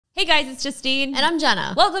Hey guys, it's Justine. And I'm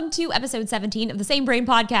Jenna. Welcome to episode 17 of the Same Brain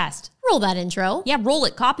podcast. Roll that intro. Yeah, roll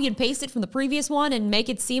it. Copy and paste it from the previous one and make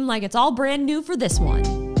it seem like it's all brand new for this one.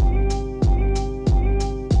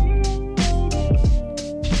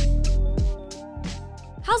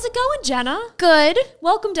 How's it going, Jenna? Good.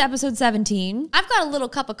 Welcome to episode 17. I've got a little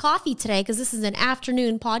cup of coffee today because this is an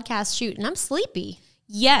afternoon podcast shoot and I'm sleepy.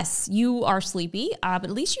 Yes, you are sleepy, but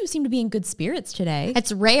at least you seem to be in good spirits today.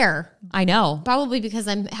 It's rare. I know. Probably because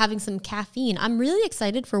I'm having some caffeine. I'm really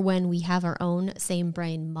excited for when we have our own Same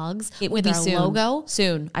Brain mugs with our logo.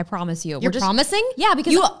 Soon, I promise you. You're promising? Yeah,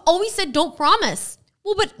 because you always said don't promise.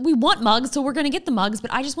 Well, but we want mugs, so we're going to get the mugs,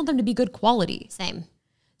 but I just want them to be good quality. Same.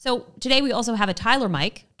 So today we also have a Tyler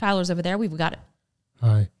mic. Tyler's over there. We've got it.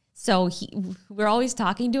 Hi. So we're always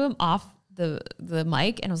talking to him off the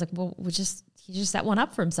mic, and I was like, well, he just set one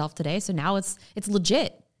up for himself today, so now it's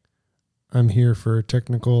legit. I'm here for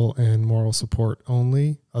technical and moral support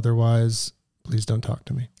only. Otherwise, please don't talk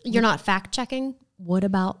to me. You're not fact checking? What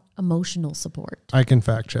about emotional support? I can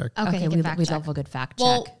fact check. Okay, we love a good fact check.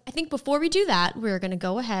 Well, I think before we do that, we're going to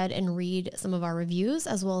go ahead and read some of our reviews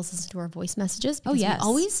as well as listen to our voice messages. Because we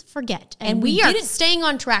always forget. And we are staying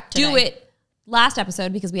on track today. Do it last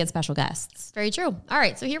episode because we had special guests. Very true. All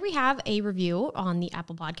right. So here we have a review on the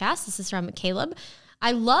Apple Podcast. This is from Caleb.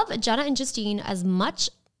 I love Jenna and Justine as much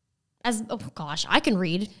as, oh gosh, I can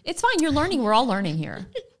read. It's fine. You're learning. We're all learning here.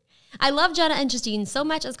 I love Jenna and Justine so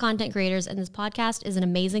much as content creators, and this podcast is an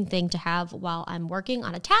amazing thing to have while I'm working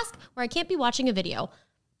on a task where I can't be watching a video.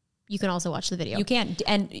 You can also watch the video. You can.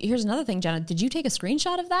 And here's another thing, Jenna. Did you take a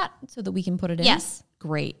screenshot of that so that we can put it in? Yes.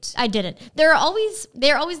 Great. I didn't. They're always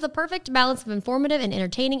the perfect balance of informative and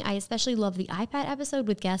entertaining. I especially love the iPad episode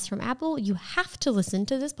with guests from Apple. You have to listen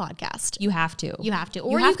to this podcast. You have to. You have to.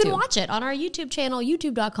 Or you can watch it on our YouTube channel,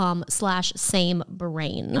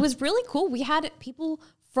 youtube.com/samebrain. It was really cool. We had people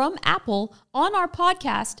from Apple on our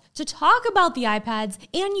podcast to talk about the iPads,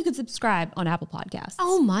 and you can subscribe on Apple Podcasts.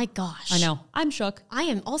 Oh my gosh. I know. I'm shook. I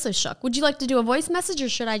am also shook. Would you like to do a voice message or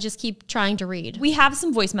should I just keep trying to read? We have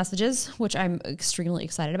some voice messages, which I'm extremely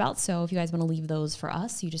excited about. So if you guys want to leave those for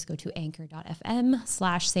us, you just go to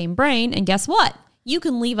anchor.fm/samebrain. And guess what? You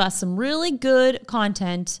can leave us some really good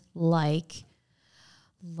content like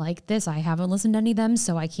this. I haven't listened to any of them,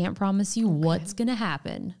 so I can't promise you what's going to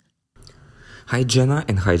happen. Hi Jenna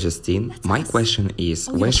and hi Justine. My question is,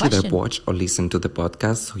 where should I watch or listen to the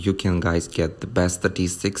podcast so you can guys get the best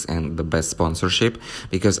statistics and the best sponsorship?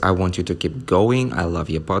 Because I want you to keep going. I love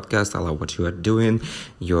your podcast. I love what you are doing.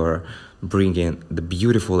 You're bringing the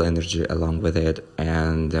beautiful energy along with it.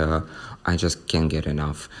 And I just can't get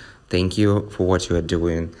enough. Thank you for what you are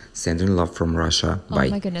doing. Sending love from Russia. Bye.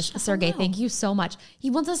 Oh my goodness. Sergey, thank you so much. He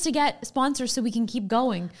wants us to get sponsors so we can keep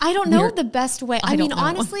going. I don't know the best way. I mean,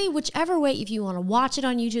 honestly, whichever way, if you want to watch it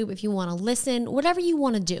on YouTube, if you want to listen, whatever you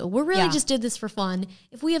want to do. We really just did this for fun.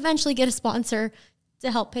 If we eventually get a sponsor to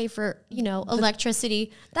help pay for,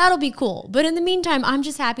 electricity, that'll be cool. But in the meantime, I'm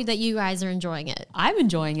just happy that you guys are enjoying it. I'm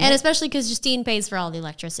enjoying it. And especially because Justine pays for all the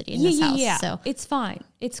electricity in this house. Yeah, so it's fine.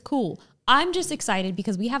 It's cool. I'm just excited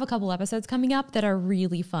because we have a couple episodes coming up that are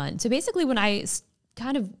really fun. So basically when I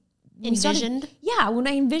kind of envisioned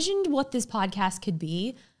what this podcast could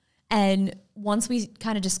be, and once we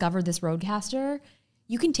kind of discovered this Rodecaster,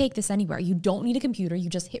 you can take this anywhere. You don't need a computer. You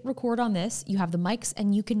just hit record on this. You have the mics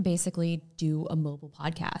and you can basically do a mobile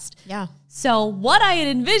podcast. Yeah. So what I had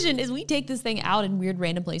envisioned is we take this thing out in weird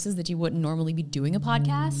random places that you wouldn't normally be doing a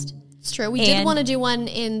podcast. It's true. We did want to do one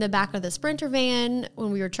in the back of the Sprinter van when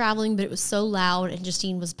we were traveling, but it was so loud and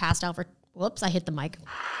Justine was passed out for... Whoops, I hit the mic.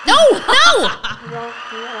 No! Oh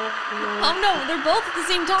no, they're both at the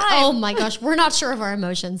same time. Oh my gosh, we're not sure of our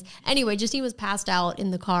emotions. Anyway, Justine was passed out in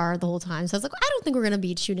the car the whole time. So I was like, I don't think we're going to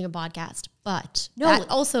be shooting a podcast. But that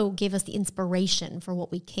also gave us the inspiration for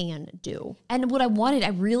what we can do. And what I wanted,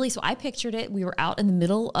 so I pictured it. We were out in the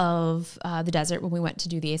middle of the desert when we went to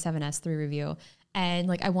do the A7S III review.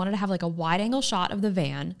 And I wanted to have a wide angle shot of the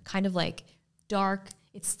van, kind of dark.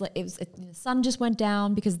 The sun just went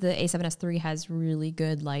down because the A7S III has really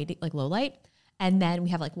good light, low light. And then we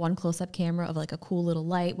have one close up camera of a cool little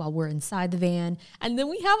light while we're inside the van. And then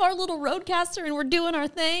we have our little Rodecaster and we're doing our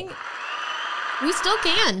thing. We still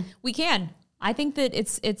can. We can. I think that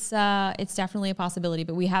it's definitely a possibility,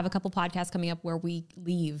 but we have a couple podcasts coming up where we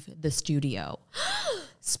leave the studio.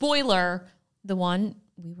 Spoiler, the one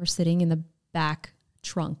we were sitting in the back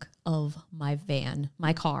trunk of my van,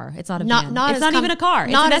 my car. It's not a van. It's not even a car.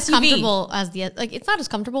 It's not an as SUV. Comfortable as it's not as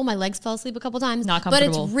comfortable. My legs fell asleep a couple times. Not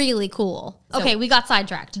comfortable. But it's really cool. So, okay, we got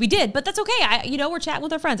sidetracked. We did, but that's okay. We're chatting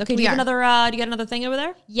with our friends. Okay, do you got another thing over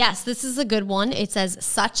there? Yes, this is a good one. It says,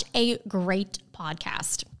 such a great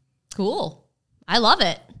podcast. Cool. I love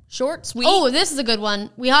it. Short, sweet. Oh, this is a good one.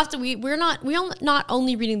 We're not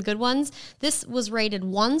only reading the good ones. This was rated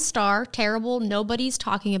 1 star, terrible, nobody's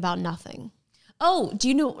talking about nothing. Oh, do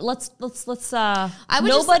you know, let's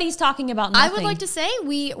nobody's talking about nothing. I would like to say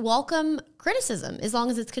we welcome criticism as long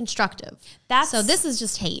as it's constructive. So this is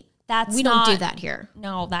just hate. We don't do that here.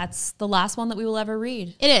 No, that's the last one that we will ever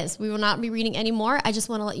read. It is. We will not be reading any more. I just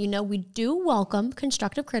want to let you know we do welcome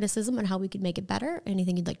constructive criticism on how we could make it better.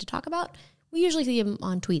 Anything you'd like to talk about. We usually see them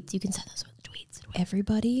on tweets. You can send those with the tweets.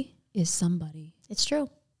 Everybody is somebody. It's true.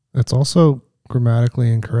 It's also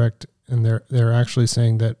grammatically incorrect, and they're actually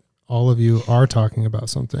saying that all of you are talking about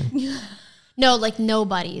something. No, like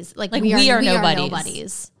nobody's. Like we are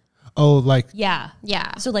nobodies. Oh, like yeah.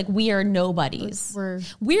 So like we are nobodies. We're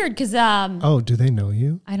weird because oh, do they know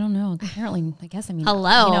you? I don't know. Apparently, I guess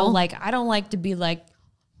hello. You know, like I don't like to be like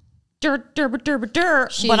but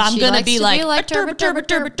I'm gonna be like dur.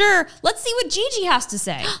 Let's see what Gigi has to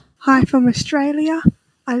say. Hi from Australia.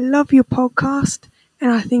 I love your podcast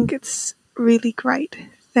and I think it's really great.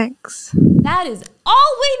 Thanks. That is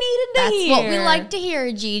all we needed to hear. That's what we like to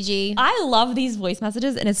hear, Gigi. I love these voice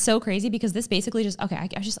messages, and it's so crazy because this basically just I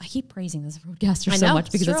keep praising this Rodecaster so much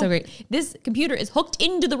because it's so great. This computer is hooked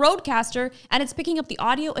into the Rodecaster, and it's picking up the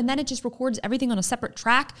audio, and then it just records everything on a separate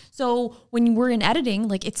track. So when we're in editing,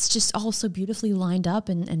 like it's just all so beautifully lined up.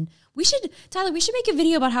 And we should make a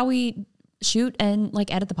video about how we shoot and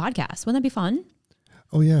like edit the podcast. Wouldn't that be fun?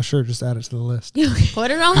 Oh, yeah, sure. Just add it to the list.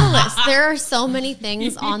 Put it on the list. There are so many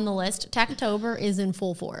things on the list. Techtober is in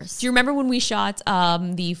full force. Do you remember when we shot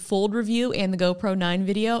the Fold review and the GoPro 9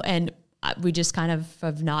 video, and we just kind of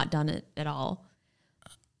have not done it at all?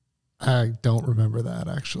 I don't remember that,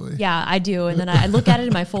 actually. Yeah, I do. And then I look at it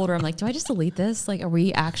in my folder. I'm like, do I just delete this? Like, are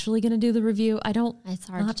we actually going to do the review? It's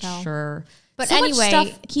hard to tell. Sure. But so anyway, much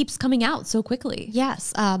stuff keeps coming out so quickly.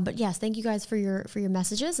 Yes. But yes, thank you guys for your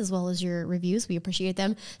messages as well as your reviews. We appreciate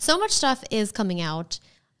them. So much stuff is coming out.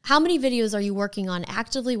 How many videos are you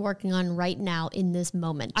actively working on right now in this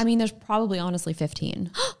moment? I mean, there's probably honestly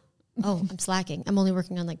 15. Oh, I'm slacking. I'm only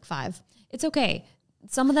working on like 5. It's okay.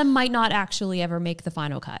 Some of them might not actually ever make the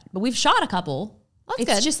final cut, but we've shot a couple. That's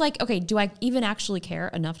it's good. just like, okay, do I even actually care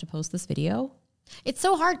enough to post this video? It's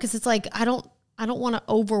so hard because it's like, I don't want to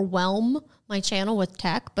overwhelm my channel with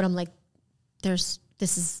tech, but I'm like, this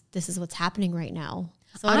is what's happening right now.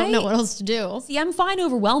 So I don't know what else to do. See, I'm fine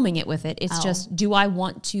overwhelming it with it. It's just, do I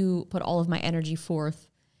want to put all of my energy forth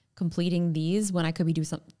completing these when I could be doing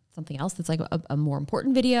something else that's like a more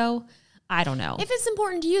important video? I don't know. If it's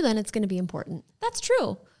important to you, then it's going to be important. That's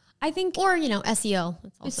true. I think, or SEO.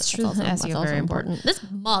 It's true. SEO is very important. This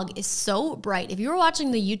mug is so bright. If you were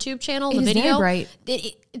watching the YouTube channel, the very video, bright.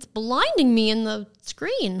 It's blinding me in the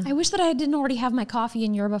screen. I wish that I didn't already have my coffee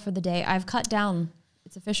in yerba for the day. I've cut down.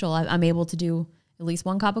 It's official. I'm able to do at least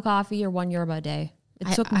 1 cup of coffee or 1 yerba a day.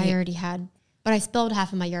 I already had, but I spilled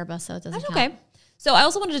half of my yerba, so it doesn't count. Okay. So I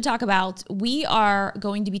also wanted to talk about, we are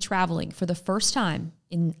going to be traveling for the first time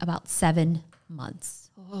in about 7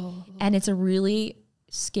 months. Oh. And it's a really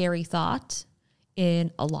scary thought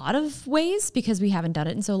in a lot of ways because we haven't done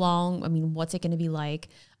it in so long. I mean, what's it going to be like?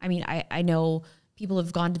 I mean, I know people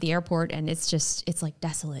have gone to the airport and it's like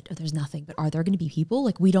desolate or there's nothing, but are there going to be people?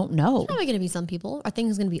 Like, we don't know. There's probably going to be some people. Are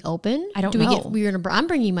things going to be open? I don't know. I'm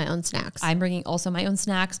bringing my own snacks. I'm bringing also my own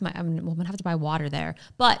snacks. I'm going to have to buy water there.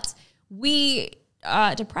 But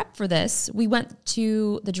to prep for this, we went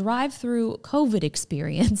to the drive-through COVID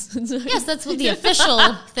experience. Yes, that's the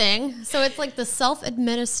official thing. So it's like the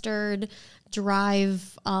self-administered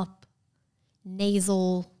drive-up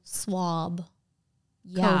nasal swab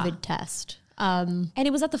COVID test. And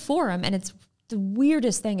it was at the Forum, and it's the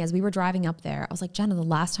weirdest thing. As we were driving up there, I was like, Jenna, the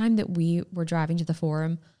last time that we were driving to the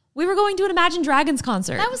Forum, we were going to an Imagine Dragons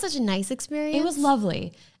concert. That was such a nice experience. It was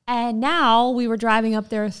lovely. And now we were driving up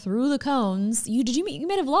there through the cones. You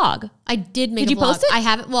made a vlog. I did make a vlog. Did you post it? I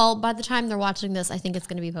haven't. Well, by the time they're watching this, I think it's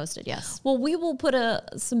going to be posted, yes. Well, we will put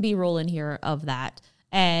some B-roll in here of that.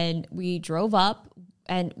 And we drove up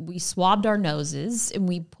and we swabbed our noses and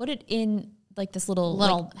we put it in like this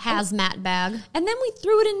little hazmat bag. And then we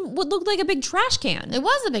threw it in what looked like a big trash can. It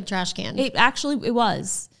was a big trash can. It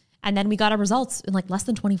was. And then we got our results in like less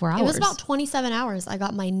than 24 hours. It was about 27 hours. I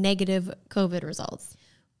got my negative COVID results.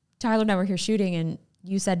 Tyler and I were here shooting and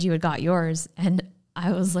you said you had got yours. And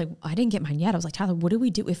I was like, I didn't get mine yet. I was like, Tyler, what do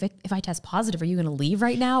we do? If I test positive, are you going to leave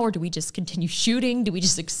right now? Or do we just continue shooting? Do we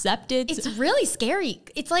just accept it? It's really scary.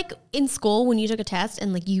 It's like in school when you took a test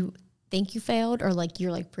and like you think you failed or like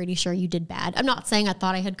you're like pretty sure you did bad. I'm not saying I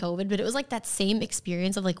thought I had COVID, but it was like that same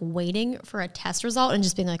experience of like waiting for a test result and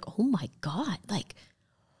just being like, oh my God, like,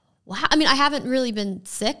 wow. I mean, I haven't really been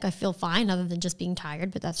sick. I feel fine other than just being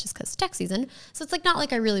tired, but that's just because tax season. So it's like not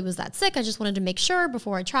like I really was that sick. I just wanted to make sure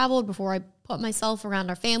before I traveled, before I put myself around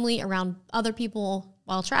our family, around other people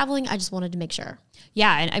while traveling, I just wanted to make sure.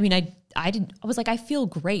 Yeah. And I mean, I was like, I feel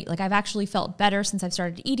great. Like I've actually felt better since I've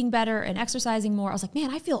started eating better and exercising more. I was like, man,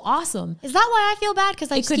 I feel awesome. Is that why I feel bad?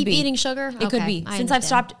 Because I just keep eating sugar? It could be. Since I've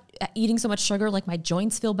stopped eating so much sugar, like my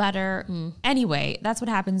joints feel better. Anyway, that's what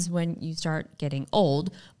happens when you start getting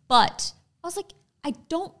old. But I was like, I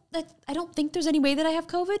don't think there's any way that I have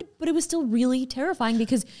COVID, but it was still really terrifying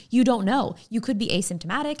because you don't know. You could be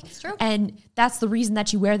asymptomatic. That's true. And that's the reason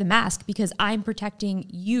that you wear the mask, because I'm protecting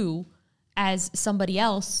you as somebody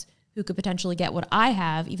else who could potentially get what I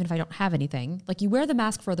have, even if I don't have anything. Like you wear the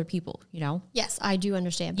mask for other people, you know? Yes, I do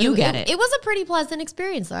understand. But you get it. It was a pretty pleasant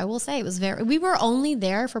experience though. I will say it was we were only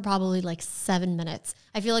there for probably like 7 minutes.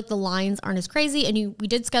 I feel like the lines aren't as crazy, and we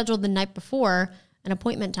did schedule the night before an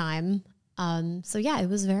appointment time. So yeah, it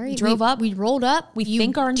was very, we rolled up. We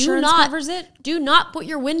think our insurance covers it. Do not put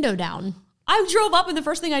your window down. I drove up and the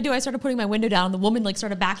first thing I do, I started putting my window down and the woman like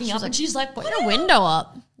started backing up and she's like, put your window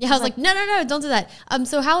up. Yeah, I was like, no, don't do that.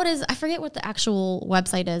 So how it is, I forget what the actual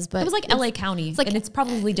website is, but it was like LA County. It's like, and it's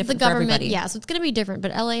probably different the government, for everybody. Yeah, so it's going to be different,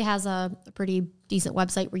 but LA has a pretty decent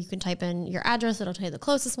website where you can type in your address. It'll tell you the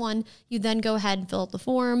closest one. You then go ahead and fill out the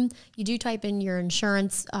form. You do type in your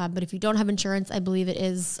insurance, but if you don't have insurance, I believe it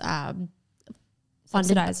is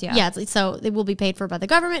subsidized, yeah. Yeah, so it will be paid for by the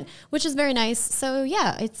government, which is very nice. So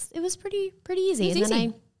yeah, it was pretty easy. And then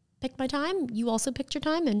I picked my time. You also picked your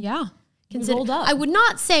time, and yeah, rolled up. I would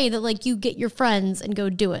not say that like you get your friends and go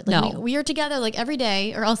do it. Like, no, we are together like every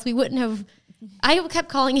day, or else we wouldn't have. I kept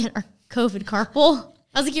calling it our COVID carpool.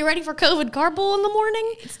 I was like, you ready for COVID carpool in the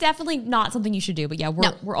morning? It's definitely not something you should do, but yeah,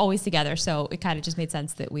 we're always together. So it kind of just made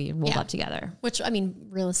sense that we rolled up together. Which, I mean,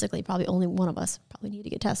 realistically, probably only one of us probably need to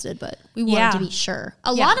get tested, but we wanted to be sure.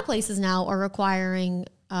 A lot of places now are requiring,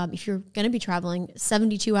 if you're going to be traveling,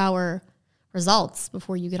 72-hour results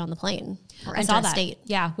before you get on the plane or enter a state.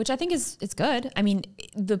 Yeah, which I think it's good. I mean,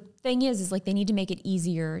 the thing is like they need to make it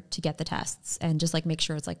easier to get the tests and just like make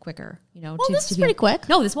sure it's like quicker, you know. Well, this is pretty quick.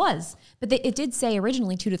 No, this was. But it did say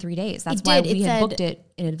originally 2 to 3 days. That's why we had booked it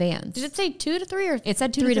in advance. Did it say 2 to 3 or it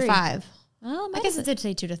said 2 3 to 3 to 5? Well, I guess it did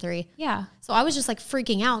say 2 to 3. Yeah. So I was just like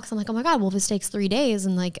freaking out because I'm like, oh my God, well, this takes 3 days.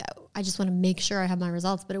 And like, I just want to make sure I have my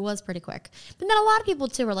results, but it was pretty quick. But then a lot of people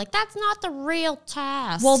too were like, that's not the real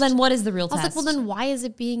test. Well, then what is the real test? I was like, well, then why is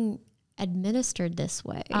it being administered this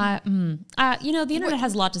way? You know, the internet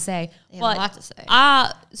has a lot to say. They have a lot to say.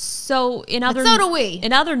 So do we.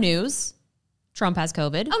 In other news, Trump has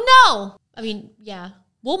COVID. Oh no. I mean, yeah.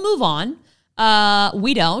 We'll move on.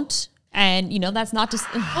 We don't. And you know that's not just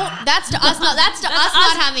that's to us not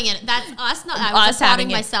not having it. That's us not. I was having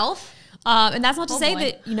myself. And that's not to say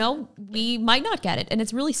that you know we might not get it. And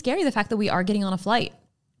it's really scary the fact that we are getting on a flight,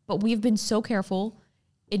 but we've been so careful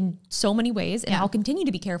in so many ways, and I'll continue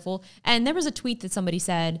to be careful. And there was a tweet that somebody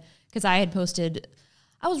said because I had posted,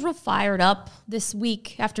 I was real fired up this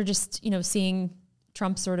week after just seeing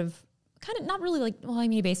Trump sort of kind of not really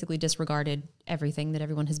like he basically disregarded everything that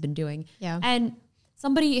everyone has been doing. Yeah, and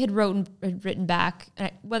somebody had written back,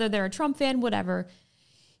 whether they're a Trump fan, whatever.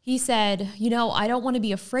 He said, I don't want to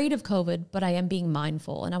be afraid of COVID, but I am being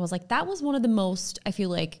mindful. And I was like, that was one of the most, I feel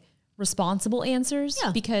like, responsible answers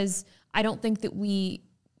because I don't think that we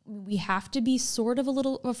have to be sort of a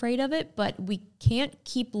little afraid of it, but we can't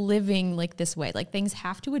keep living like this way. Like things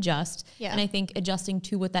have to adjust. Yeah. And I think adjusting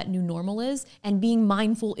to what that new normal is and being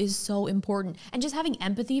mindful is so important. And just having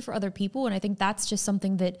empathy for other people. And I think that's just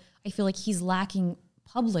something that I feel like he's lacking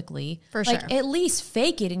publicly. For sure. Like at least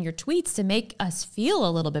fake it in your tweets to make us feel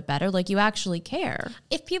a little bit better, like you actually care.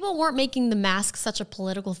 If people weren't making the mask such a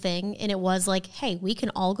political thing and it was like, hey, we can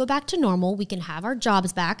all go back to normal, we can have our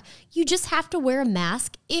jobs back, you just have to wear a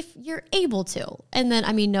mask if you're able to. And then,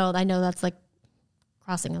 I know that's like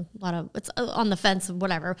crossing a lot of, it's on the fence of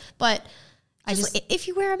whatever, but if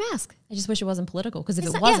you wear a mask. I just wish it wasn't political because if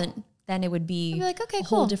it wasn't, then it would be like, okay, a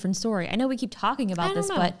whole different story. I know we keep talking about this,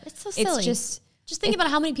 but it's so silly. Just think about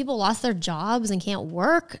how many people lost their jobs and can't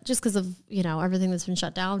work just because of, everything that's been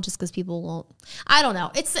shut down, just because people won't. I don't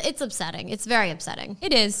know. It's upsetting. It's very upsetting.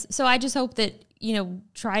 It is. So I just hope that,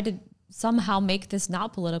 try to somehow make this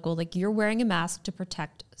not political. Like you're wearing a mask to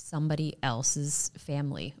protect somebody else's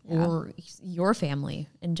family or your family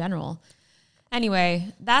in general.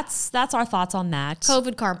 Anyway, that's our thoughts on that.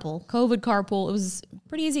 COVID carpool. It was a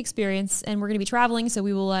pretty easy experience and we're going to be traveling. So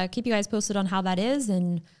we will keep you guys posted on how that is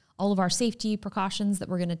and all of our safety precautions that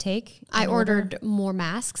we're going to take. I ordered more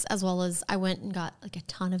masks as well as I went and got like a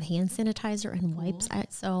ton of hand sanitizer and wipes.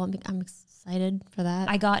 So I'm excited for that.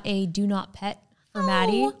 I got a do not pet for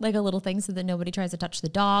Maddie, like a little thing so that nobody tries to touch the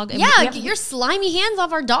dog. And get your slimy hands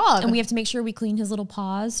off our dog. And we have to make sure we clean his little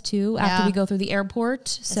paws too after we go through the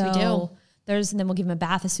airport. Yes, we do. And then we'll give him a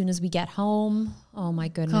bath as soon as we get home. Oh my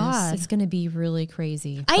goodness. God. It's going to be really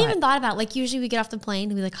crazy. I even thought about, like, usually we get off the plane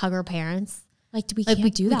and we like hug our parents. Like, we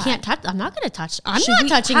can't do that. We can't touch. I'm not going to touch. I'm not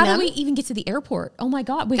touching them. How do we even get to the airport? Oh my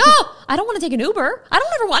God. Wait, I don't want to take an Uber. I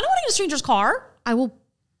don't want to get a stranger's car. I will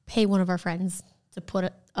pay one of our friends to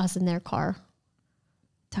put us in their car.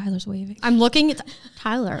 Tyler's waving. I'm looking at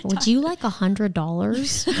Tyler. Would you like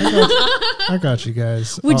 $100? I got you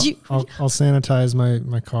guys. I'll sanitize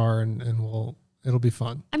my car and it'll be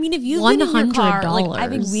fun. I mean, if you've been in your car, like, I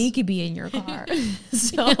think we could be in your car.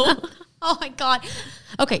 So, oh my God.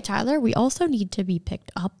 Okay, Tyler, we also need to be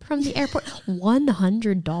picked up from the airport.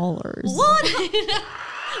 $100.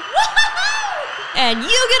 And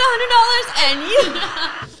you get $100 and you...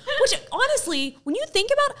 Which, honestly, when you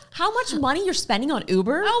think about how much money you're spending on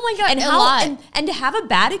Uber... Oh my God, and a lot. And to have a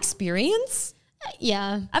bad experience...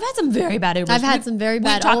 Yeah. I've had some very bad Ubers. I've had some very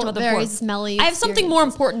bad, talked about very before. smelly I have something more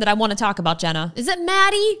important that I want to talk about, Jenna. Is it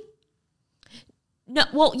Maddie? No,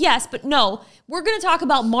 well, yes, but no. We're going to talk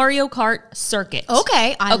about Mario Kart Circuit.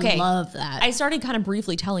 Okay, I love that. I started kind of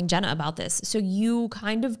briefly telling Jenna about this. So you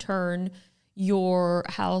kind of turn your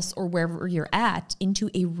house or wherever you're at into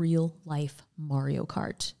a real life Mario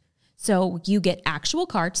Kart. So you get actual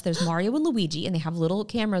carts. There's Mario and Luigi, and they have little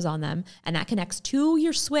cameras on them, and that connects to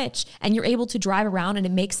your Switch, and you're able to drive around, and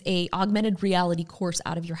it makes a augmented reality course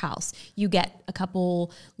out of your house. You get a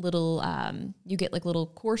couple little, you get like little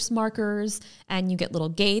course markers, and you get little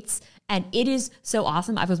gates, and it is so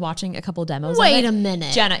awesome. I was watching a couple demos. Wait a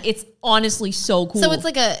minute, Jenna, it's honestly so cool. So it's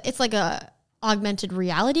like a augmented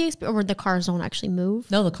reality experience, or the cars don't actually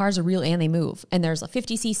move? No, the cars are real and they move. And there's a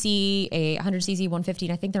 50cc, a 100cc, 150,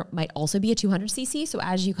 and I think there might also be a 200cc. So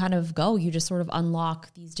as you kind of go, you just sort of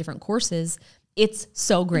unlock these different courses. It's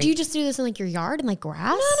so great. Do you just do this in like your yard and like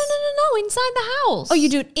grass? No, inside the house. Oh, you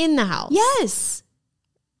do it in the house? Yes.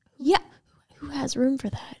 Yeah. Who has room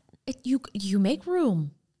for that? You make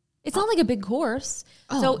room. It's not like a big course.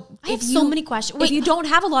 Oh, so I have so many questions. If you don't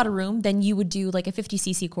have a lot of room, then you would do like a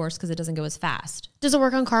 50cc course because it doesn't go as fast. Does it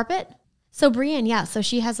work on carpet? So Brienne, yeah. So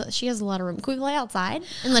she has a lot of room. Can we play outside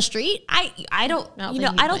in the street? I don't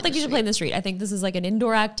think you should play in the street. I think this is like an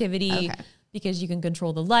indoor activity because you can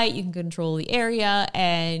control the light, you can control the area,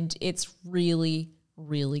 and it's really,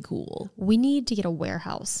 really cool. We need to get a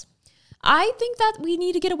warehouse. I think that we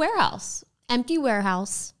need to get a warehouse. Empty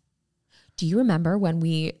warehouse. Do you remember when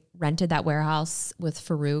we rented that warehouse with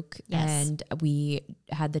Farouk and we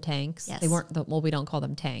had the tanks? Yes. They weren't, we don't call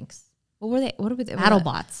them tanks. What were they? What were they?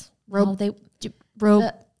 BattleBots. RoboMaster.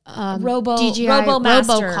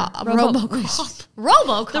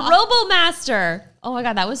 The RoboMaster. Oh my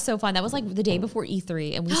God, that was so fun. That was like the day before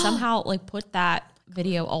E3 and we somehow like put that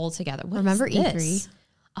video all together. Remember E3?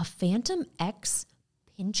 A Phantom X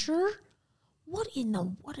pincher? What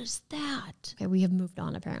is that? Okay, we have moved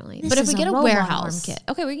on apparently. But if we get a warehouse kit.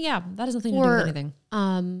 Okay, that has nothing to do with anything.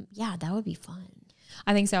 Yeah, that would be fun.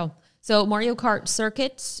 I think so. So Mario Kart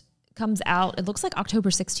Circuit comes out, it looks like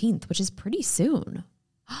October 16th, which is pretty soon.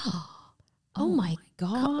 Oh my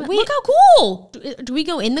God. Wait, look how cool. Do we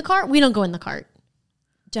go in the cart? We don't go in the cart.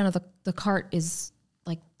 Jenna, the cart is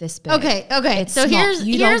like this big. Okay. It's so small.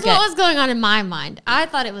 here's what was going on in my mind. I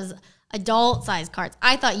thought it was adult-sized carts.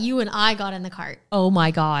 I thought you and I got in the cart. Oh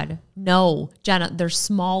my God. No, Jenna, they're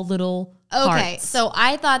small little carts. Okay, so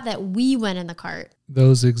I thought that we went in the cart.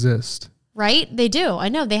 Those exist. Right? They do. I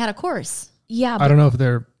know. They had a course. Yeah. I don't know if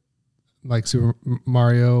they're like Super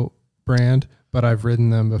Mario brand, but I've ridden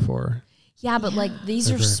them before. Yeah, but like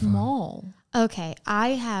these are small. Fun. Okay, I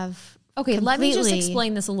have... Okay, let me just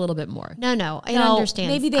explain this a little bit more. No, I understand.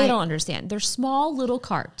 Maybe they don't understand. They're small little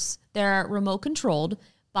carts. They're remote controlled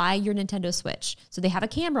by your Nintendo Switch. So they have a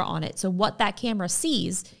camera on it. So what that camera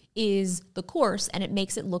sees is the course and it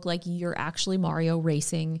makes it look like you're actually Mario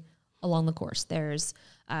racing along the course. There's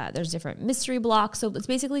different mystery blocks. So it's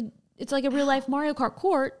like a real life Mario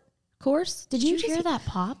Kart course. Did you hear that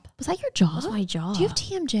pop? Was that your jaw? That was my jaw. Do you have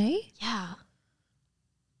TMJ? Yeah.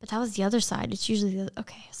 But that was the other side. It's usually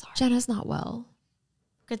okay, sorry. Jenna's not well.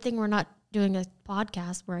 Good thing we're not doing a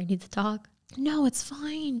podcast where I need to talk. No, it's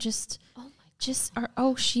fine.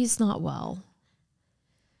 She's not well.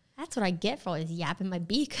 That's what I get for always yapping my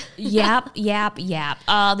beak. Yap.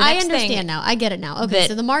 I understand now. I get it now. Okay,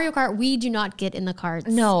 so the Mario Kart, we do not get in the carts.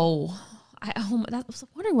 No. I was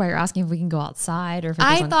wondering why you're asking if we can go outside or if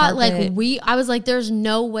I thought I was like, there's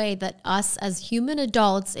no way that us as human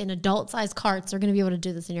adults in adult-sized carts are going to be able to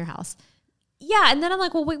do this in your house. Yeah, and then I'm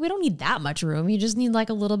like, well, wait, we don't need that much room. You just need like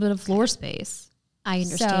a little bit of floor space. I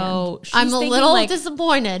understand. So I'm a little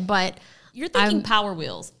disappointed, but you're thinking Power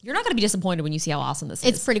Wheels. You're not going to be disappointed when you see how awesome this is.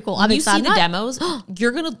 It's pretty cool. When you see the demos,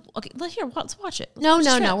 you're going to, okay, let's watch it. No,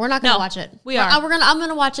 we're not going to watch it. I'm going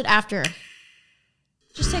to watch it after.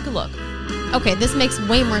 Just take a look. Okay, this makes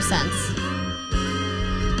way more sense.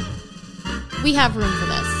 We have room for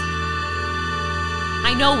this.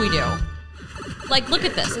 I know we do. Like, look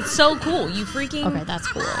at this. It's so cool. You freaking... Okay, that's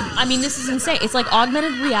cool. I mean, this is insane. It's like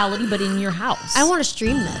augmented reality, but in your house. I want to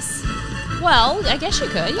stream this. Well, I guess you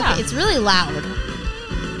could, yeah. Okay, it's really loud.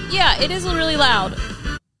 Yeah, it is really loud.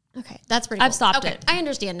 Okay, that's pretty cool. I've stopped it. I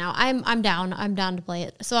understand now. I'm down. I'm down to play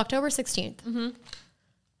it. So October 16th. Mm-hmm.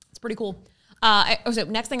 It's pretty cool. So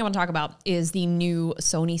next thing I want to talk about is the new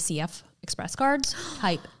Sony CF Express cards,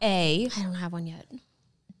 Type A. I don't have one yet.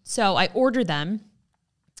 So I ordered them.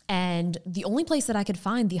 And the only place that I could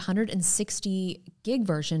find the 160 gig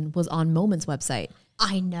version was on Moment's website.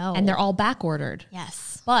 I know. And they're all back ordered.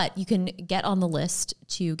 Yes. But you can get on the list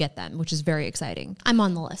to get them, which is very exciting. I'm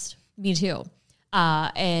on the list. Me too.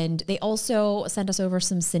 And they also sent us over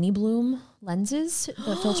some Cine Bloom lenses,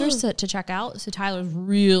 the filters to check out. So Tyler's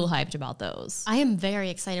real hyped about those. I am very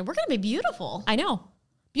excited. We're going to be beautiful. I know.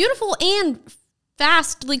 Beautiful and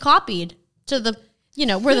fastly copied to the,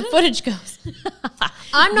 where the footage goes.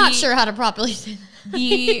 I'm not sure how to properly say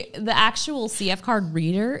that. The actual CF card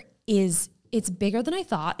reader it's bigger than I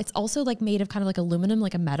thought. It's also like made of kind of like aluminum,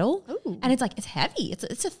 like a metal. Ooh. And it's heavy.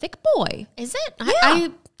 It's a thick boy. Is it? Yeah.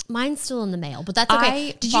 Mine's still in the mail, but that's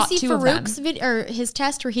okay. Did you see Farouk's video or his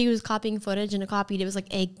test where he was copying footage and it was like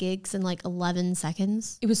 8 gigs in like 11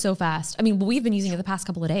 seconds? It was so fast. I mean, we've been using it the past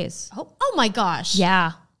couple of days. Oh my gosh.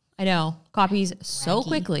 Yeah, I know. Copies so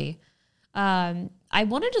quickly. I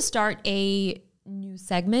wanted to start a new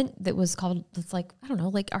segment that was called,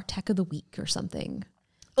 our Tech of the Week or something.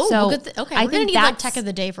 Oh, so okay. We're going to need like Tech of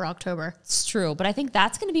the Day for October. It's true, but I think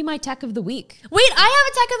that's going to be my Tech of the Week. Wait, I have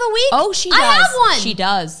a Tech of the Week? Oh, she does. I have one. She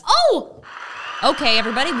does. Oh! Okay,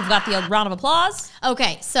 everybody, we've got the round of applause.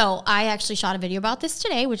 Okay, so I actually shot a video about this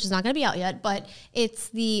today, which is not going to be out yet, but it's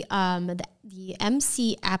the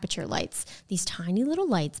MC aperture lights. These tiny little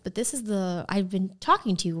lights, but this is I've been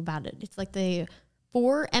talking to you about it. It's like the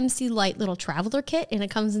 4 MC light little traveler kit, and it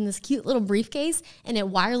comes in this cute little briefcase, and it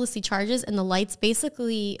wirelessly charges, and the lights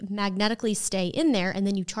basically magnetically stay in there, and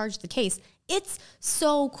then you charge the case. It's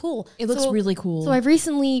so cool. It looks really cool. So I've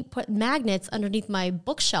recently put magnets underneath my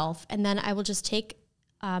bookshelf, and then I will just take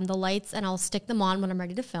the lights and I'll stick them on when I'm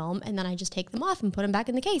ready to film, and then I just take them off and put them back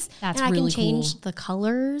in the case. That's and really I can change cool. the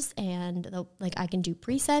colors, and I can do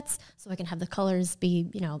presets, so I can have the colors be,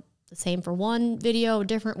 the same for one video,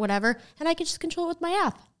 different, whatever. And I can just control it with my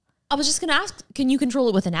app. I was just going to ask, can you control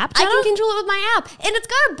it with an app, Jenna? I can control it with my app. And it's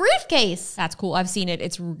got a briefcase. That's cool. I've seen it.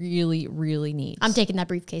 It's really, really neat. I'm taking that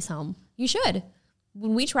briefcase home. You should.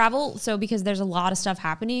 When we travel, because there's a lot of stuff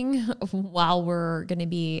happening while we're going to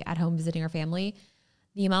be at home visiting our family,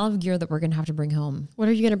 the amount of gear that we're going to have to bring home. What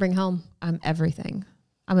are you going to bring home? Everything.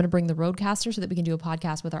 I'm going to bring the Rodecaster so that we can do a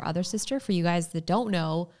podcast with our other sister. For you guys that don't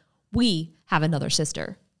know, we have another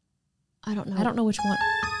sister. I don't know. I don't know which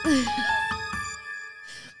one.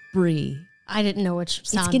 Bree. I didn't know which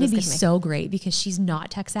sound. It's going to be so great because she's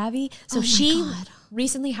not tech savvy. So she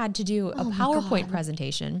recently had to do a PowerPoint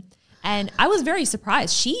presentation, and I was very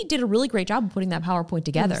surprised. She did a really great job of putting that PowerPoint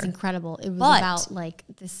together. It was incredible. It was about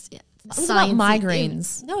this. It was about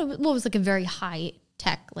migraines. It was like a very high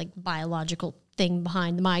tech, like biological thing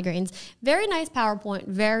behind the migraines. Very nice PowerPoint.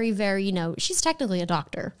 Very, very, she's technically a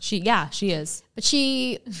doctor. She is. But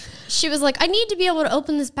she was like, I need to be able to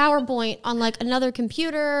open this PowerPoint on like another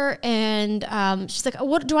computer. And she's like,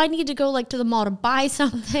 what do I need to go to the mall to buy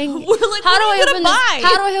something? We're like, how do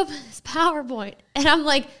I open this PowerPoint? And I'm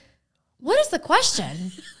like, what is the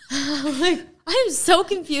question? I'm like, I am so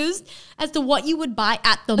confused as to what you would buy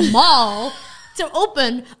at the mall to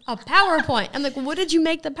open a PowerPoint. I'm like, what did you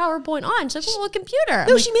make the PowerPoint on? She's like, well, a computer.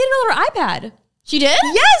 No, she made it on her iPad. She did?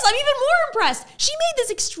 Yes, I'm even more impressed. She made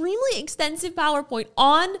this extremely extensive PowerPoint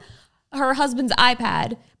on her husband's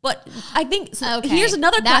iPad. But I think, here's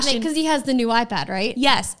another question. Because he has the new iPad, right?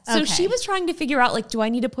 Yes. So she was trying to figure out, do I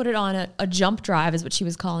need to put it on a jump drive is what she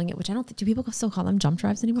was calling it, which I don't think, do people still call them jump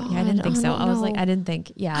drives anymore? God, yeah, I didn't think so. I was like, I didn't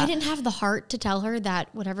think, I didn't have the heart to tell her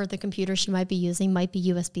that whatever the computer she might be using might be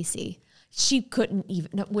USB-C. She couldn't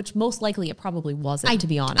even, which most likely it probably wasn't, to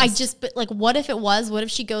be honest. But what if it was? What if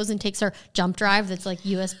she goes and takes her jump drive that's like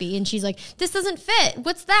USB and she's like, this doesn't fit.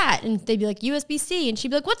 What's that? And they'd be like, USB-C. And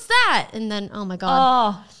she'd be like, what's that? And then, oh my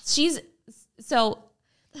God. Oh, she's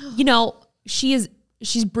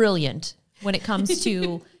brilliant when it comes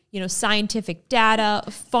to scientific data,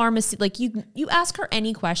 pharmacy. Like you ask her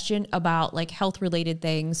any question about like health related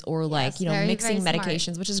things or like, mixing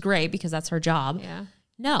medications, which is great because that's her job. Yeah.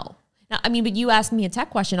 No. Now, I mean, but you ask me a tech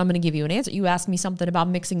question, I'm going to give you an answer. You ask me something about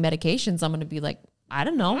mixing medications, I'm going to be like, I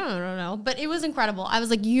don't know. But it was incredible. I was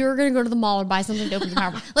like, you're going to go to the mall or buy something to open your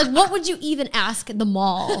power. Like, what would you even ask at the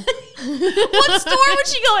mall? What store would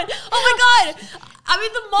she go in? Oh my God. I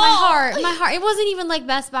mean, the mall. My heart. It wasn't even like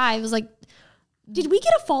Best Buy. It was like, did we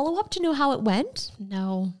get a follow-up to know how it went?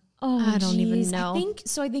 No. Oh, I don't even know.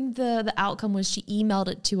 I think the outcome was she emailed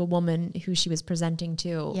it to a woman who she was presenting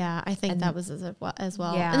to. Yeah, I think that was as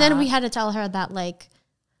well. Yeah. And then we had to tell her that like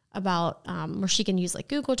about where she can use like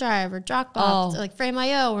Google Drive or Dropbox or like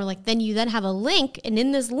Frame.io or like then you have a link and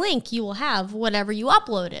in this link you will have whatever you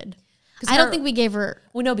uploaded. I don't think we gave her.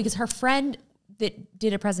 Well, no, because her friend that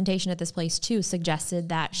did a presentation at this place too suggested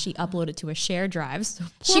that she uploaded to a shared drive. So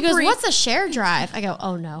she goes, "What's a shared drive?" I go,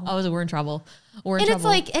 "Oh no." Oh, we're in trouble. It's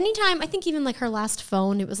like anytime, I think even like her last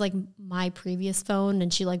phone, it was like my previous phone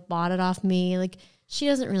and she like bought it off me. Like she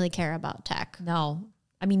doesn't really care about tech. No.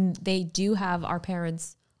 I mean, they do have our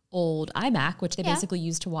parents' old iMac, which they basically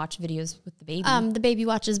use to watch videos with the baby. The baby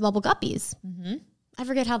watches Bubble Guppies. Mm-hmm. I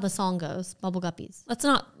forget how the song goes. Bubble Guppies. Let's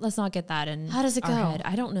not get that in. How does it go? Head.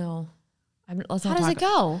 I don't know. How does it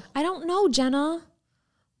go? I don't know, Jenna.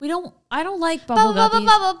 I don't like Bubble Guppies.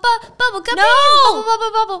 Bubble Guppies. No.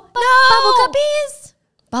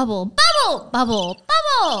 Bubble. No. Bubble Guppies.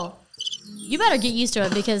 Bubble. You better get used to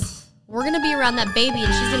it because we're going to be around that baby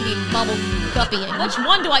and she's going to be bubble guppying. Which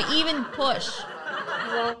one do I even push?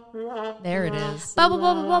 There it is.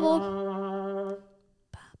 Bubble.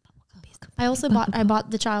 I also bought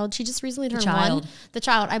the child. She just recently turned one. The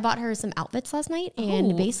child. I bought her some outfits last night,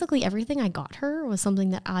 and basically everything I got her was something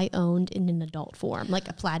that I owned in an adult form, like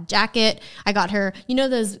a plaid jacket. I got her,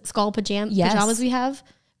 those skull pajamas we have.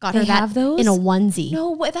 Got her that those in a onesie.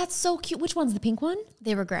 No, that's so cute. Which one's the pink one?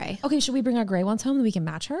 They were gray. Okay, should we bring our gray ones home and we can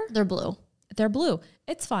match her? They're blue. They're blue.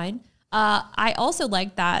 It's fine. I also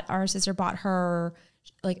like that our sister bought her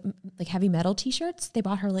like heavy metal t-shirts. They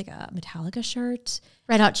bought her like a Metallica shirt.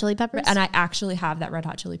 Red Hot Chili Peppers. And I actually have that Red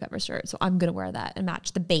Hot Chili Pepper shirt. So I'm going to wear that and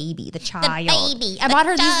match the baby, the child. I bought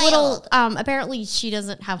her these little, apparently she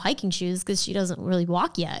doesn't have hiking shoes because she doesn't really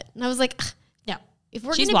walk yet. And I was like, no, if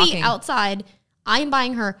we're going to be outside, I am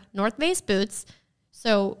buying her North Face boots.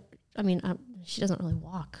 So, I mean, she doesn't really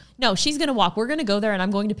walk. No, she's going to walk. We're going to go there and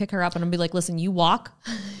I'm going to pick her up and I'm going to be like, listen, you walk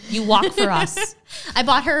for us. I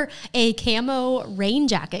bought her a camo rain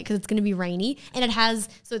jacket because it's going to be rainy and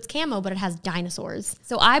it's camo, but it has dinosaurs.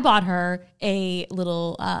 So I bought her a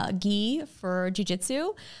little gi for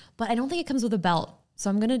jiu-jitsu, but I don't think it comes with a belt. So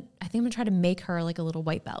I think I'm going to try to make her like a little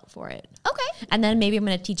white belt for it. Okay. And then maybe I'm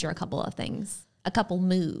going to teach her a couple of things. A couple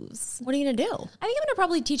moves. What are you going to do? I think I'm going to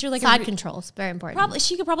probably teach her like side controls. Very important.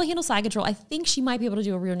 She could probably handle side control. I think she might be able to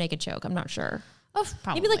do a rear naked choke. I'm not sure. Oh,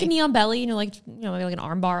 probably. Maybe like a knee on belly, maybe like an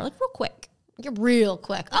arm bar, like real quick. Real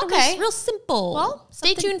quick. Like okay. Real simple. Well,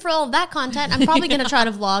 stay tuned for all of that content. I'm probably going to try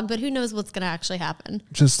to vlog, but who knows what's going to actually happen.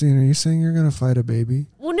 Justine, are you saying you're going to fight a baby?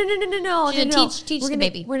 Well, no. Teach the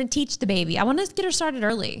baby. We're going to teach the baby. I want to get her started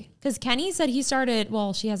early because Kenny said he started,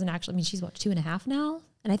 well, she hasn't actually, I mean, she's what, 2.5 now?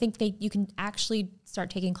 And I think you can actually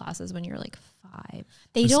start taking classes when you're like 5.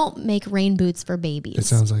 They don't make rain boots for babies. It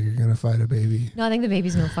sounds like you're going to fight a baby. No, I think the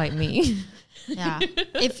baby's going to fight me. Yeah.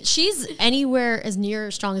 If she's anywhere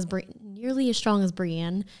nearly as strong as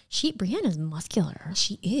Brienne, Brienne is muscular.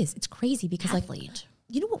 She is. It's crazy because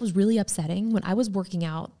you know what was really upsetting when I was working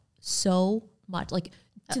out so much, like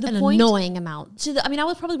to the point, annoying amount. I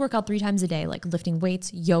would probably work out 3 times a day, like lifting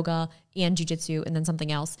weights, yoga, and jiu-jitsu, and then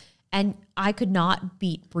something else. And I could not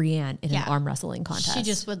beat Brienne in an arm wrestling contest. She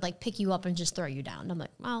just would like pick you up and just throw you down. I'm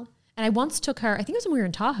like, well. And I once took her, I think it was when we were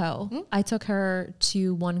in Tahoe. Mm-hmm. I took her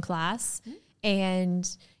to one class. Mm-hmm.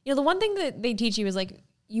 And, the one thing that they teach you is like,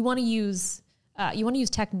 you want to use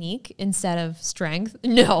technique instead of strength.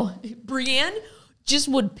 No, Brienne just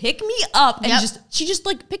would pick me up and she just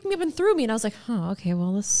like picked me up and threw me. And I was like, okay,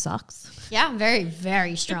 well, this sucks. Yeah, very,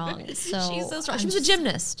 very strong. So she's so strong. She was a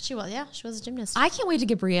gymnast. She was a gymnast. I can't wait to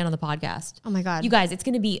get Brienne on the podcast. Oh my God. You guys, it's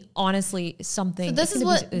going to be honestly something. So this is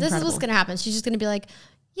what's going to happen. She's just going to be like,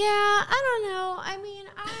 yeah, I don't know. I mean,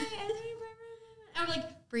 I'm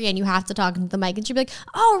like, Brienne, you have to talk into the mic. And she'd be like,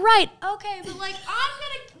 oh, right. Okay. But like,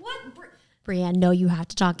 Brienne, no, you have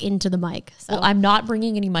to talk into the mic. So well, I'm not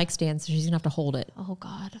bringing any mic stands, so she's going to have to hold it. Oh,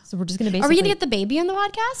 God. So we're just going to basically... Are we going to get the baby on the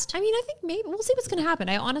podcast? I mean, I think maybe. We'll see what's going to happen.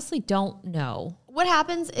 I honestly don't know. What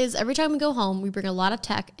happens is every time we go home, we bring a lot of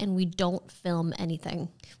tech and we don't film anything.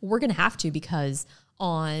 We're going to have to because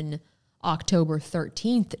on October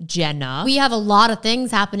 13th, Jenna. We have a lot of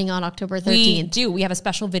things happening on October 13th. We do. We have a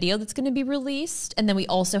special video that's going to be released. And then we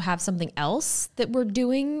also have something else that we're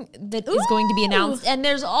doing that is going to be announced. And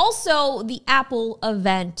there's also the Apple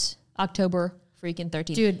event, October freaking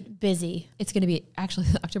 13th. Dude, busy. It's going to be, actually,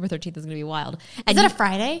 October 13th is going to be wild. Is that a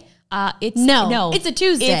Friday? No. It's a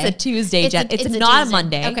Tuesday. It's a Tuesday, Jen. It's not a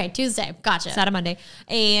Monday. Okay, Tuesday. Gotcha. It's not a Monday.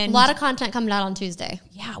 And a lot of content coming out on Tuesday.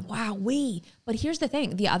 Yeah, wow, But here's the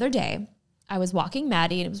thing. The other day, I was walking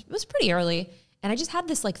Maddie, and it was pretty early, and I just had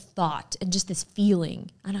this like thought and just this feeling.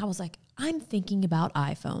 And I was like, I'm thinking about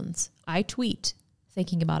iPhones. I tweet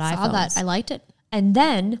thinking about iPhones. Saw that. I liked it. And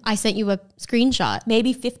then I sent you a screenshot.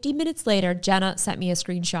 Maybe 50 minutes later, Jenna sent me a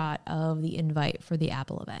screenshot of the invite for the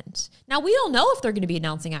Apple event. Now, we don't know if they're going to be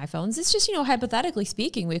announcing iPhones. It's just, hypothetically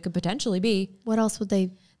speaking, we could potentially be. What else would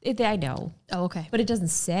they? I know. Oh, okay. But it doesn't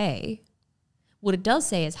say. What it does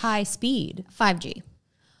say is high speed. 5G.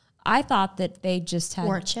 I thought that they just had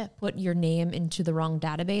or a chip. Put your name into the wrong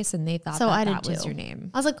database, and they thought that was your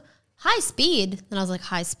name. I was like, high speed. And I was like,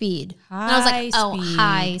 high speed. High and I was like, speed.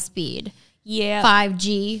 High speed. Yeah.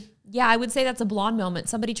 5G. Yeah, I would say that's a blonde moment.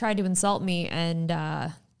 Somebody tried to insult me and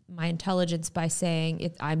my intelligence by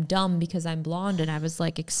saying I'm dumb because I'm blonde. And I was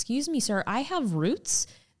like, excuse me, sir, I have roots.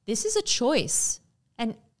 This is a choice.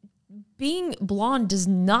 And being blonde does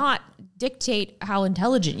not dictate how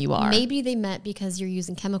intelligent you are. Maybe they meant because you're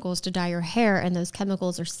using chemicals to dye your hair and those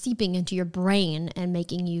chemicals are seeping into your brain and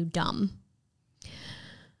making you dumb.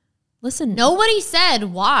 Listen. Nobody said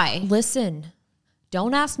why. Listen.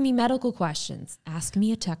 Don't ask me medical questions. Ask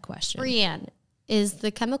me a tech question. Brienne, is the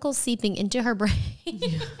chemical seeping into her brain?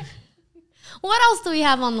 What else do we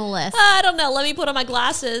have on the list? I don't know. Let me put on my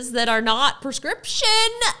glasses that are not prescription.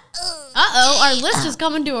 Our list is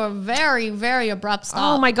coming to a very, very abrupt stop.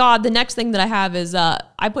 Oh my God. The next thing that I have is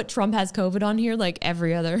I put Trump has COVID on here like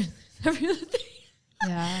every other thing.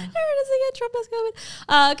 Yeah. Trump has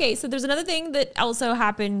COVID. Okay, so there's another thing that also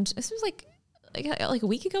happened. This was like a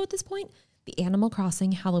week ago at this point. The Animal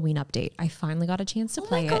Crossing Halloween update. I finally got a chance to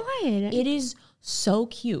play it. It is so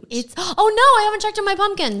cute. I haven't checked on my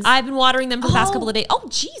pumpkins. I've been watering them for the past couple of days. Oh,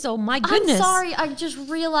 geez. Oh, my goodness. I'm sorry. I just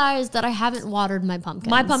realized that I haven't watered my pumpkins.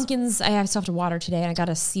 My pumpkins, I still have to water today, and I got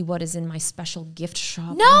to see what is in my special gift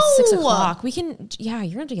shop. No. At 6 o'clock. We can, you're going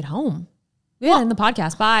to have to get home. Yeah, in the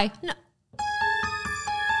podcast. Bye. No.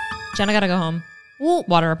 Jenna got to go home. We'll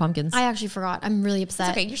water our pumpkins. I actually forgot. I'm really upset.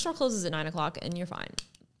 It's okay. Your store closes at 9 o'clock, and you're fine.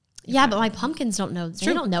 Yeah, but my pumpkins don't know.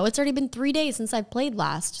 They don't know. It's already been 3 days since I played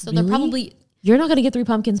last. So really? They're probably... You're not going to get 3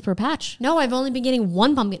 pumpkins per patch. No, I've only been getting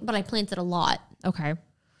 1 pumpkin, but I planted a lot. Okay.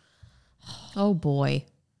 Oh, boy.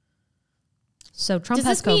 So Trump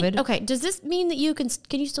has COVID. Does this mean that you can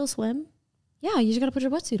you still swim? Yeah, you just got to put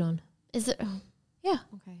your wetsuit on. Is it? Yeah.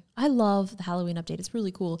 Okay. I love the Halloween update. It's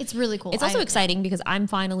really cool. It's really cool. It's also exciting because I'm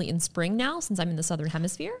finally in spring now since I'm in the Southern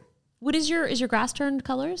Hemisphere. What is your grass turned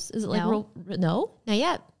colors? Is it like no? No? Not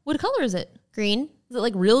yet. What color is it? Green. Is it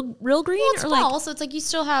like real green? Well, it's or fall, like, so it's like you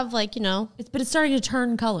still have like, but it's starting to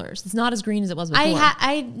turn colors. It's not as green as it was before. It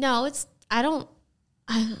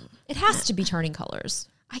has to be turning colors.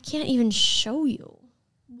 I can't even show you.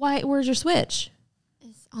 Why? Where's your Switch?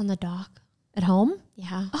 It's on the dock. At home?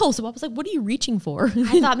 Yeah. Oh, so I was like, what are you reaching for?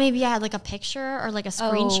 I thought maybe I had like a picture or like a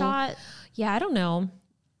screenshot. Yeah, I don't know.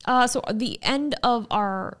 So the end of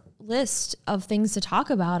our list of things to talk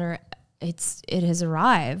about it has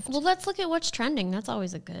arrived. Well, let's look at what's trending. That's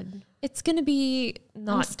always it's going to be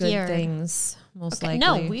not good things, most likely.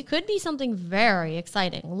 No, we could be something very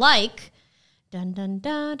exciting, like dun dun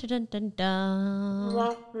dun dun dun dun.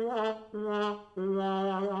 Well,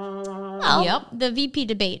 yep. The VP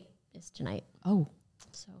debate is tonight. Oh.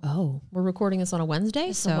 We're recording this on a Wednesday,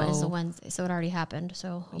 It's a Wednesday, so it already happened.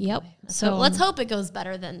 So yep. So let's hope it goes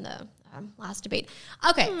better than the last debate.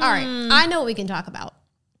 Okay, all right. I know what we can talk about.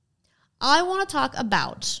 I want to talk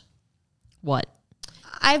about what?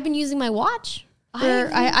 I've been using my watch.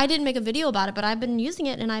 I didn't make a video about it, but I've been using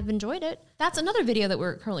it and I've enjoyed it. That's another video that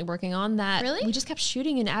we're currently working on that we just kept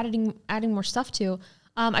shooting and adding more stuff to.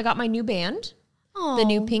 I got my new band. Oh. The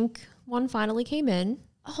new pink one finally came in.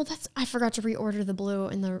 Oh, I forgot to reorder the blue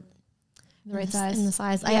in the right size. In the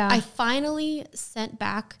size. Yeah. I finally sent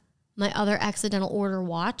back my other accidental order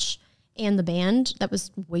watch and the band that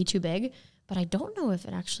was way too big, but I don't know if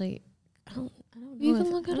it actually. I don't know. You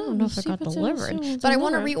can look it up. I don't know if it got delivered, but I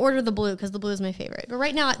want to reorder the blue because the blue is my favorite. But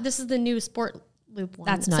right now, this is the new Sport Loop one.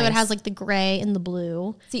 That's nice. So it has like the gray and the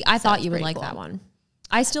blue. See, I thought you would like that one.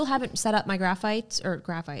 I still haven't set up my graphite.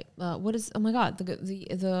 What is? Oh my god,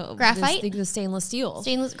 the graphite, the stainless steel,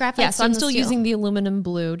 graphite. Yeah, so I'm still using the aluminum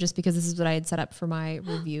blue just because this is what I had set up for my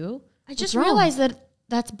review. I just realized that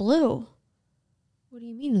That's blue. What do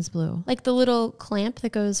you mean it's blue? Like the little clamp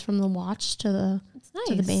that goes from the watch to the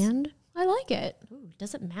to the band. I like it. Ooh,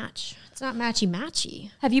 does it match? It's not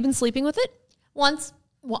matchy. Have you been sleeping with it? Once.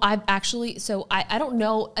 Well, I've actually, so I don't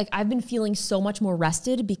know, like I've been feeling so much more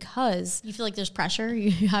rested because. You feel like there's pressure,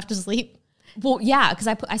 you have to sleep? Well, yeah, because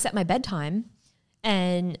I set my bedtime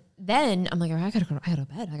and then I'm like, I gotta go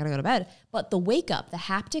to bed. But the wake up, the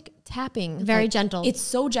haptic tapping. Very gentle. It's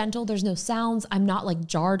so gentle, there's no sounds. I'm not like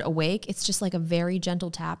jarred awake. It's just like a very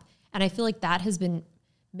gentle tap. And I feel like that has been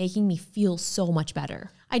making me feel so much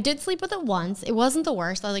better. I did sleep with it once. It wasn't the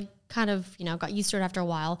worst. I like kind of, got used to it after a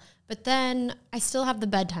while. But then I still have the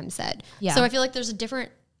bedtime set. Yeah. So I feel like there's a different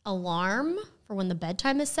alarm for when the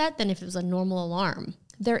bedtime is set than if it was a normal alarm.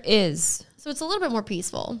 There is. So it's a little bit more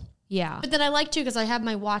peaceful. Yeah. But then I like to because I have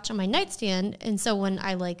my watch on my nightstand. And so when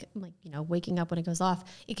I waking up when it goes off,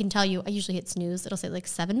 it can tell you, I usually hit snooze. It'll say like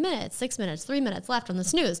 7 minutes, 6 minutes, 3 minutes left on the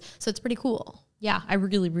snooze. So it's pretty cool. Yeah. I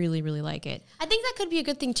really, really, really like it. I think that could be a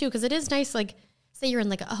good thing too because it is nice, like say you're in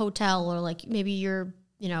like a hotel or like maybe your,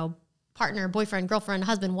 partner, boyfriend, girlfriend,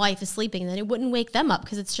 husband, wife is sleeping, then it wouldn't wake them up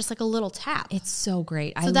because it's just like a little tap. It's so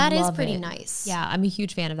great. So that is pretty nice. Yeah, I'm a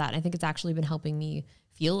huge fan of that. And I think it's actually been helping me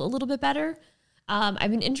feel a little bit better.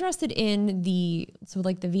 I've been interested in the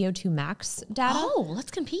VO2 max data. Oh,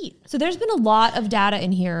 let's compete. So there's been a lot of data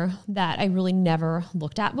in here that I really never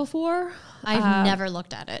looked at before. I've never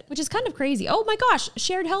looked at it. Which is kind of crazy. Oh my gosh,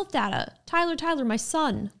 shared health data. Tyler, my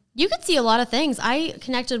son. You could see a lot of things. I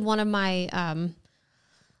connected one of my,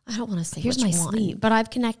 I don't want to say Here's which my one, sleep. but I've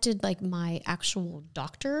connected like my actual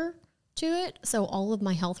doctor to it. So all of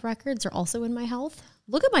my health records are also in my health.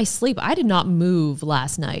 Look at my sleep. I did not move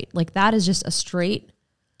last night. Like that is just a straight.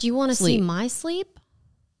 Do you want to see my sleep?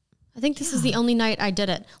 I think this is the only night I did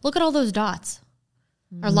it. Look at all those dots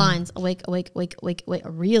or lines. Awake,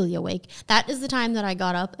 really awake. That is the time that I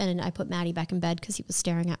got up and I put Matty back in bed because he was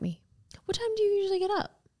staring at me. What time do you usually get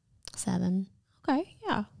up? 7. Okay,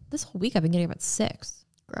 yeah. This whole week I've been getting up at 6.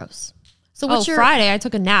 Gross. So what's your Friday? I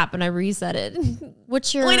took a nap and I reset it.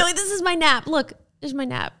 What's your? Wait, this is my nap. Look, there's my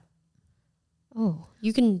nap. Oh,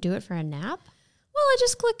 you can do it for a nap? Well, I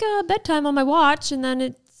just click bedtime on my watch and then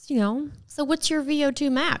it's So what's your VO2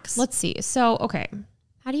 max? Let's see. So okay,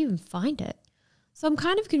 how do you even find it? So I'm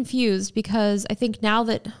kind of confused because I think now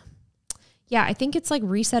that, I think it's like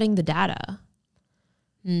resetting the data.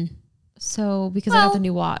 So because I got the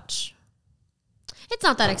new watch. It's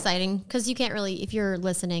not that exciting because you can't really, if you're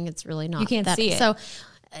listening, it's really not. You can't see it. So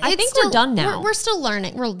I think we're done now. We're still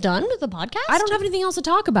learning. We're done with the podcast? I don't have anything else to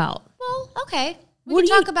talk about. Well, okay. We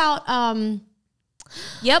can talk about,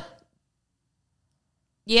 Yep.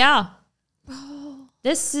 Yeah.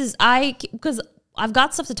 This is, because I've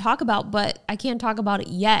got stuff to talk about, but I can't talk about it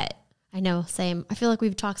yet. I know, same. I feel like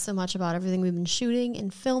we've talked so much about everything we've been shooting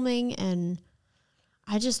and filming and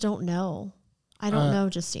I just don't know. I don't know,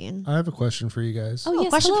 Justine. I have a question for you guys. Oh, yes.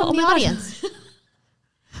 Question from the audience.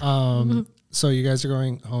 So you guys are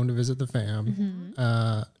going home to visit the fam.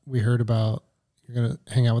 We heard about you're going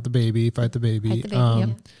to hang out with the baby, fight the baby.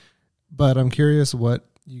 But I'm curious what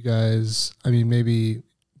you guys, maybe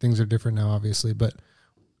things are different now, obviously, but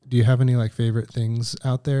do you have any like favorite things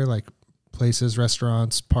out there, like places,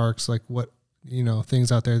 restaurants, parks, like what,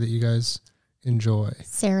 things out there that you guys enjoy?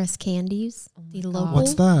 Sarah's Candies, the local.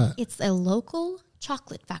 What's that? It's a local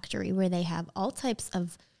chocolate factory where they have all types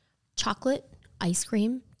of chocolate, ice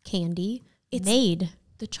cream, candy made.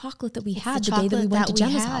 The chocolate that we had the the day that we chocolate went that to we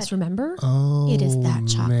Jenna's had. house, remember? Oh, It is that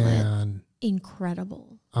chocolate. Man.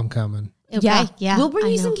 Incredible. I'm coming. Okay, yeah. We'll bring I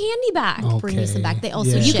you know. some candy back. Bring you some back. They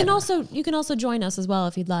also Yeah. You ship. can also join us as well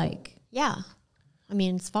if you'd like. Yeah. I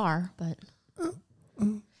mean, it's far, but.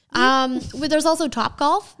 But there's also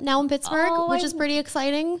Topgolf now in Pittsburgh, which is pretty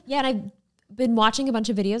exciting. Yeah, and I've been watching a bunch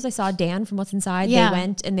of videos. I saw Dan from What's Inside. Yeah. They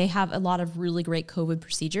went and they have a lot of really great COVID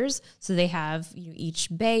procedures. So they have each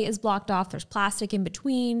bay is blocked off. There's plastic in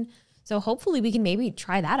between. So hopefully we can maybe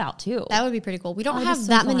try that out too. That would be pretty cool. We don't That would have be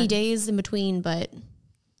so that many fun. days in between, but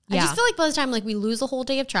I Yeah. just feel like by the time we lose a whole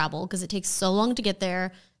day of travel because it takes so long to get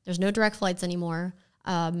there. There's no direct flights anymore.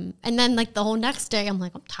 And then the whole next day, I'm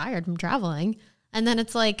like, I'm tired from traveling. And then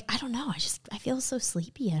it's like, I don't know. I feel so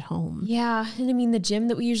sleepy at home. Yeah, and the gym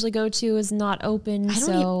that we usually go to is not open. Is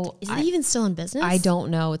it even still in business? I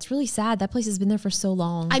don't know. It's really sad. That place has been there for so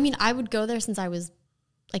long. I mean, I would go there since I was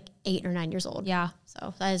like 8 or 9 years old. Yeah.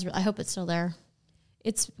 So that is. I hope it's still there.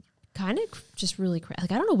 It's kind of just really crazy.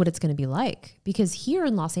 Like, I don't know what it's going to be like because here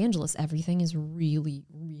in Los Angeles, everything is really,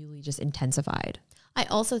 really just intensified. I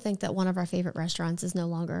also think that one of our favorite restaurants is no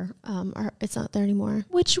longer, it's not there anymore.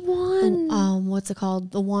 Which one? What's it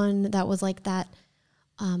called? The one that was like that,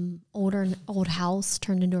 old house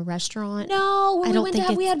turned into a restaurant. No, I don't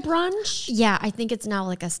think we had brunch. Yeah, I think it's now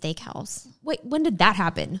like a steakhouse. Wait, when did that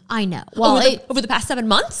happen? I know. Well, over the past 7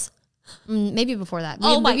 months? Maybe before that.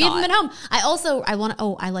 Oh my God. We haven't been home.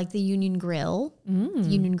 I like the Union Grill. The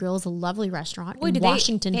Union Grill is a lovely restaurant in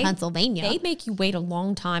Washington, Pennsylvania. They make you wait a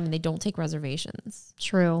long time and they don't take reservations.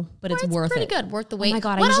 True. But it's worth pretty it. good. Worth the wait. Oh my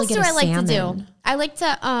God, what I else usually do get I a like to salmon. do? I like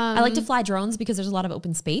to fly drones because there's a lot of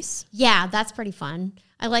open space. Yeah, that's pretty fun.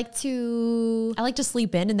 I like to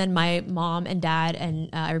sleep in, and then my mom and dad and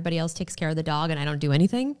everybody else takes care of the dog, and I don't do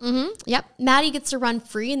anything. Yep. Maddie gets to run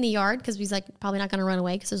free in the yard because he's like probably not going to run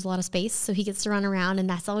away because there's a lot of space. So he gets to run around, and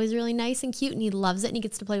that's always really nice and cute, and he loves it, and he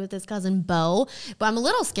gets to play with his cousin Bo. But I'm a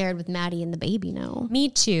little scared with Maddie and the baby now. Me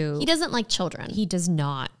too. He doesn't like children. He does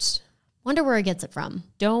not. Wonder where he gets it from.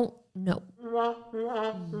 Don't know. But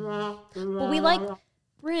we like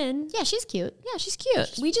Bryn. Yeah, she's cute. Yeah, she's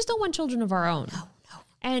cute. We just don't want children of our own. No.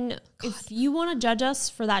 And if you want to judge us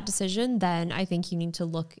for that decision, then I think you need to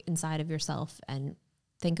look inside of yourself and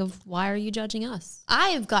think of, why are you judging us? I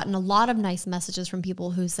have gotten a lot of nice messages from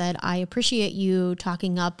people who said, I appreciate you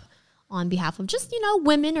talking up on behalf of just,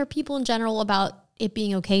 women or people in general about it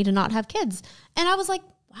being okay to not have kids. And I was like,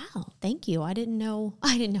 wow, thank you. I didn't know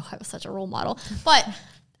I was such a role model. But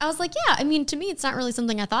I was like, yeah, I mean, to me, it's not really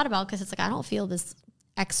something I thought about because it's like, I don't feel this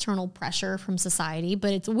external pressure from society,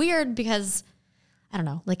 but it's weird because I don't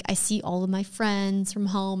know, like I see all of my friends from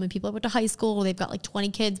home and people I went to high school, they've got like 20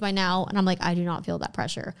 kids by now. And I'm like, I do not feel that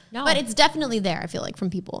pressure. No. But it's definitely there, I feel like, from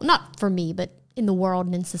people. Not for me, but in the world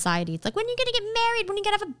and in society. It's like, when are you going to get married? When are you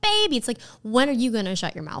going to have a baby? It's like, when are you going to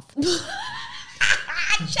shut your mouth?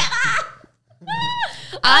 Shut up!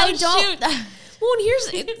 I don't. Well,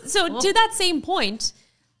 and to that same point,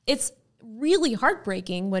 it's really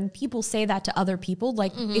heartbreaking when people say that to other people.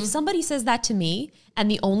 Like if somebody says that to me and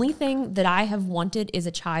the only thing that I have wanted is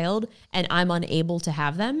a child and I'm unable to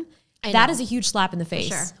have them, that is a huge slap in the face.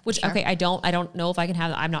 Sure. Which, okay, I don't know if I can have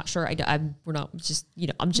that. I'm not sure. We're not just,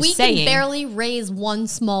 I'm just we saying. We can barely raise one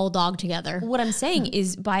small dog together. What I'm saying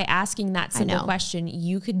is by asking that simple question,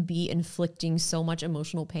 you could be inflicting so much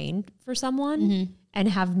emotional pain for someone and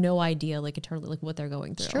have no idea, like eternally, like what they're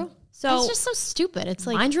going through. It's true. So it's just so stupid. It's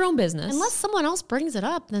like, mind your own business. Unless someone else brings it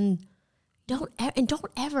up, then don't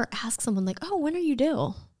ever ask someone like, oh, when are you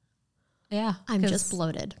due? Yeah. I'm just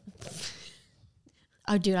bloated.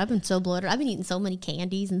 Oh, dude, I've been so bloated. I've been eating so many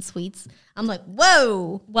candies and sweets. I'm like,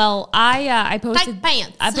 whoa. Well, I posted tight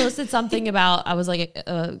pants. I posted something about, I was like,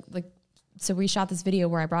 so we shot this video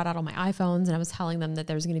where I brought out all my iPhones and I was telling them that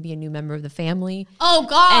there's going to be a new member of the family. Oh,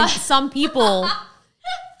 God. And some people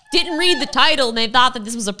didn't read the title and they thought that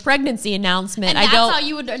this was a pregnancy announcement. And that's how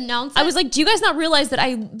you would announce it? I was like, do you guys not realize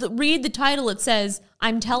that read the title? It says,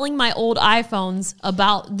 I'm telling my old iPhones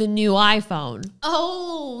about the new iPhone.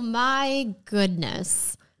 Oh my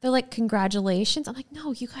goodness. They're like, congratulations. I'm like,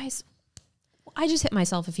 no, you guys, I just hit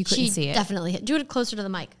myself if you couldn't see it. Definitely hit. Do it closer to the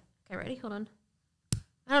mic. Okay, ready? Hold on.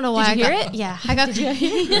 I don't know why. Did you hear it? Yeah. I got. Did you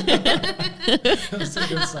hear it? That's a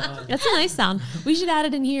good sound. That's a nice sound. We should add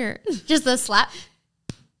it in here. Just the slap.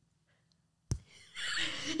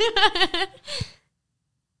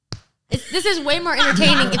 This is way more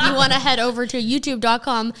entertaining if you want to head over to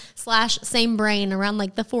youtube.com/samebrain around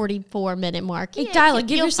like the 44-minute mark. Hey, Tyler,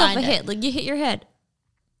 give yourself a hit. Like you hit your head.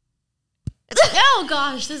 Oh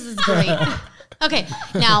gosh, this is great. Okay,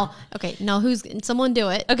 now who's someone do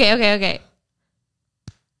it? Okay.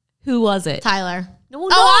 Who was it? Tyler. No, no. No!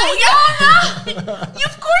 Of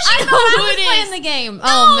course you know who it is. Playing the game. No.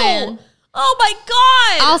 Oh man. Oh my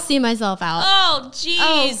God. I'll see myself out. Oh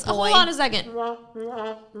jeez. Oh, hold on a second. So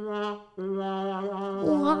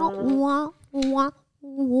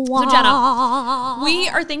Jenna, we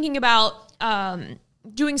are thinking about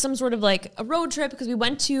doing some sort of like a road trip because we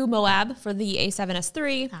went to Moab for the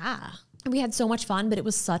A7S3. And we had so much fun, but it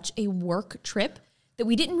was such a work trip that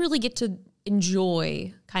we didn't really get to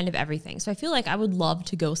enjoy kind of everything. So I feel like I would love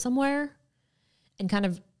to go somewhere and kind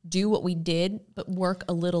of do what we did, but work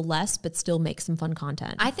a little less, but still make some fun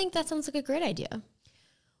content. I think that sounds like a great idea.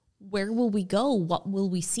 Where will we go? What will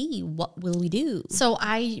we see? What will we do? So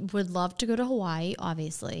I would love to go to Hawaii,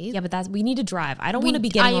 obviously. Yeah, but we need to drive. I don't want to be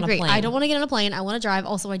getting on a plane. I don't want to get on a plane. I want to drive.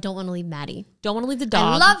 Also, I don't want to leave Maddie. Don't want to leave the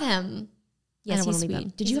dog. I love him. Yes, he's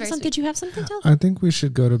sweet. Did you have something, Tyler? I think we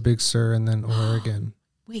should go to Big Sur and then Oregon.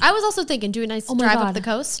 Wait. I was also thinking, do a nice drive up the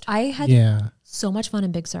coast. I had so much fun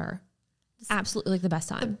in Big Sur. Absolutely like the best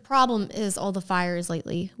time. The problem is all the fires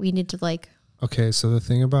lately. We need to like. Okay, so the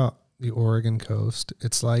thing about the Oregon coast,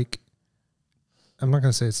 it's like, I'm not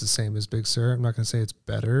going to say it's the same as Big Sur. I'm not going to say it's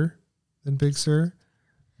better than Big Sur,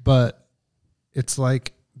 but it's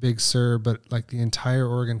like Big Sur, but like the entire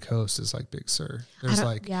Oregon coast is like Big Sur. There's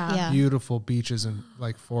like beautiful beaches and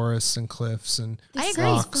like forests and cliffs and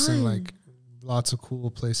rocks and like lots of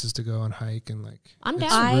cool places to go and hike and like. I'm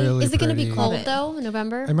down. Really is it going to be cold though in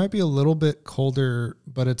November? It might be a little bit colder,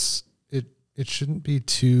 but it shouldn't be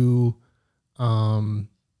too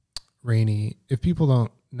rainy. If people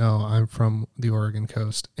don't know, I'm from the Oregon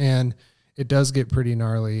coast, and it does get pretty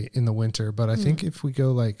gnarly in the winter. But I think if we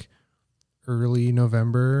go like early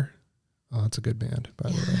November, it's a good band, by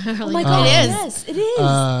the way. Oh my God, it is. Yes, it is.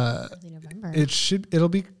 Early November. It'll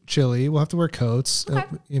be chilly. We'll have to wear coats. Okay.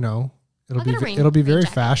 It'll be very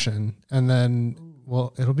fashion, and then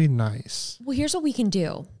it'll be nice. Well, here's what we can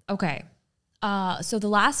do. Okay. So the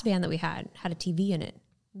last band that we had a TV in it.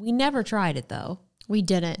 We never tried it though. We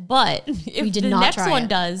didn't. But if we did the not next try one it.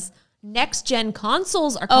 does, next gen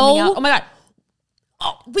consoles are coming out. Oh my God.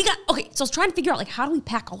 Oh, okay. So I was trying to figure out like how do we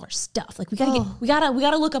pack all our stuff? Like we gotta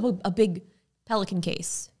look up a big Pelican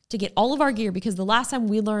case to get all of our gear, because the last time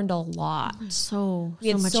we learned a lot. We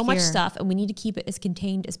had so much stuff, and we need to keep it as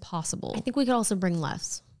contained as possible. I think we could also bring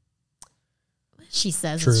less. She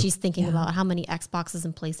says she's thinking about how many Xboxes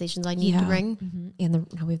and PlayStations I need to bring. Mm-hmm.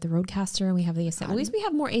 And now we have the Roadcaster, and we have the A7. At least we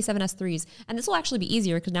have more A7S3s. And this will actually be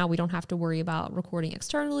easier because now we don't have to worry about recording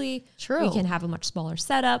externally. True. We can have a much smaller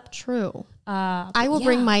setup. True. I will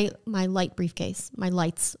bring my light briefcase, my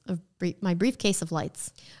briefcase of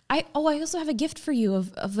lights. I also have a gift for you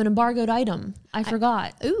of an embargoed item. I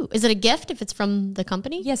forgot. Ooh, is it a gift if it's from the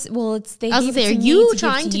company? Yes. Well, it's they. I was gonna say, are you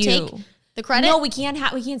trying to take the credit? No, we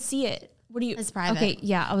can't see it. What do you? It's private. Okay,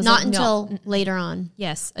 yeah. I was not until later on.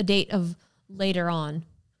 Yes, a date of later on.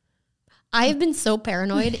 I have been so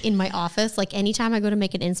paranoid in my office. Like anytime I go to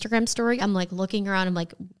make an Instagram story, I'm like looking around. I'm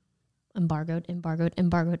like, embargoed. I'm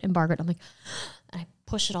like, I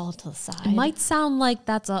push it all to the side. It might sound like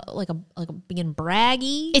that's a being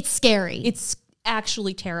braggy. It's scary. It's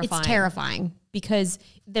actually terrifying. It's terrifying because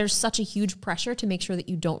there's such a huge pressure to make sure that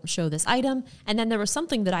you don't show this item. And then there was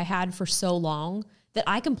something that I had for so long that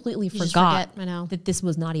I completely forgot that this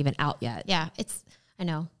was not even out yet. Yeah, I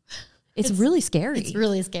know. It's really scary. It's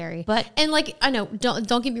really scary. And like, I know,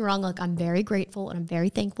 don't get me wrong. Like, I'm very grateful and I'm very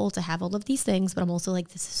thankful to have all of these things, but I'm also like,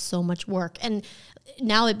 this is so much work. And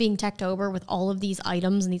now it being teched over with all of these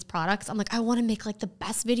items and these products, I'm like, I want to make like the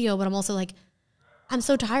best video, but I'm also like, I'm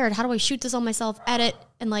so tired. How do I shoot this on myself, edit?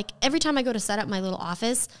 And like every time I go to set up my little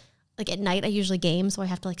office, like at night I usually game, so I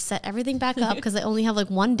have to like set everything back up because I only have like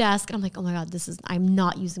one desk. And I'm like, oh my God, I'm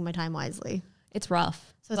not using my time wisely. It's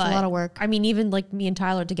rough. So it's a lot of work. I mean, even like me and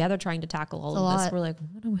Tyler together trying to tackle all of this, we're like,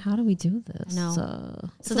 how do we do this? I know.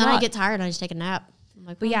 So then I get tired and I just take a nap. I'm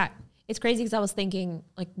like, but yeah, it's crazy because I was thinking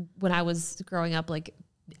like when I was growing up, like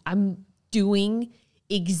I'm doing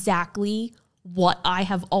exactly what I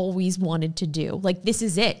have always wanted to do. Like this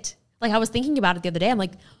is it. Like I was thinking about it the other day. I'm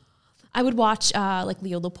like, I would watch like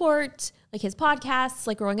Leo Laporte, like his podcasts,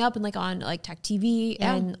 like growing up and like on like Tech TV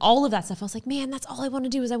and all of that stuff. I was like, man, that's all I want to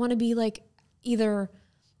do is I want to be like either,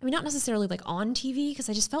 I mean, not necessarily like on TV because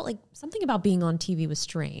I just felt like something about being on TV was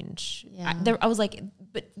strange. Yeah. I was like,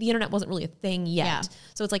 but the internet wasn't really a thing yet. Yeah.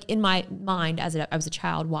 So it's like in my mind as I was a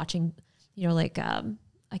child watching, you know, like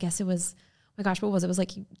I guess it was, oh my gosh, what was it? It was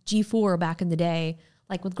like G4 back in the day.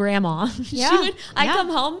 Like with grandma, I'd come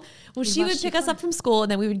home. Well, she would pick us up from school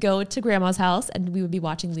and then we would go to grandma's house and we would be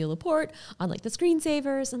watching Leo Laporte on like the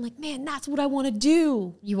screensavers. I'm like, man, that's what I want to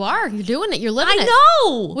do. You are. You're doing it. You're living it. I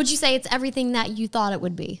know. Would you say it's everything that you thought it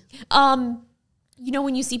would be? You know,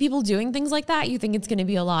 when you see people doing things like that, you think it's going to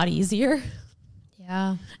be a lot easier.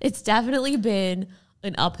 Yeah. It's definitely been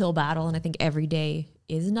an uphill battle. And I think every day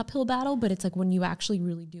is an uphill battle, but it's like when you actually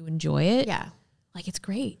really do enjoy it. Yeah. Like it's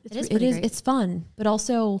great. It is great. It's fun, but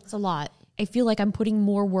also it's a lot. I feel like I'm putting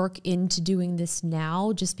more work into doing this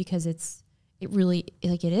now just because it really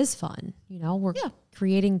like it is fun. You know, we're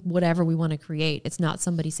creating whatever we want to create. It's not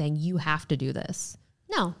somebody saying you have to do this.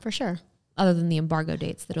 No, for sure. Other than the embargo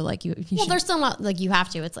dates that are like you well, they're still not like you have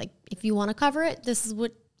to. It's like if you want to cover it, this is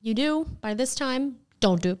what you do by this time.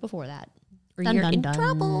 Don't do it before that. Or you're in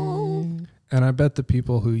trouble. And I bet the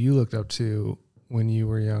people who you looked up to when you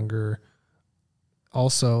were younger,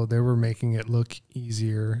 also, they were making it look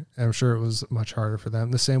easier. I'm sure it was much harder for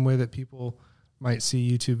them. The same way that people might see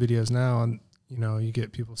YouTube videos now and, you know, you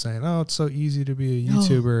get people saying, oh, it's so easy to be a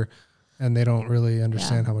YouTuber. And they don't really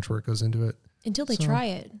understand how much work goes into it. Until they try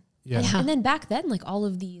it. Yeah. And then back then, like all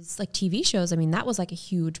of these like TV shows, I mean, that was like a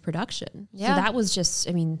huge production. Yeah. So that was just,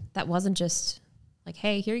 I mean, that wasn't just like,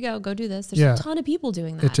 hey, here you go do this. There's a ton of people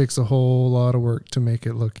doing that. It takes a whole lot of work to make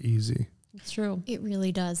it look easy. It's true. It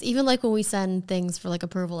really does. Even like when we send things for like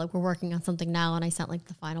approval, like we're working on something now and I sent like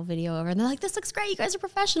the final video over and they're like, this looks great. You guys are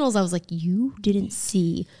professionals. I was like, you didn't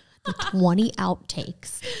see the 20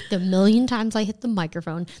 outtakes, the million times I hit the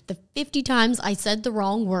microphone, the 50 times I said the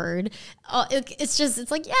wrong word.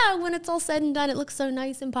 It's like, yeah, when it's all said and done, it looks so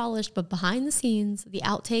nice and polished. But behind the scenes, the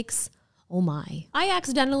outtakes, oh my. I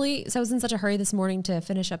accidentally, so I was in such a hurry this morning to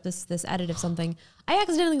finish up this edit of something. I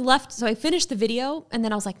accidentally left, so I finished the video and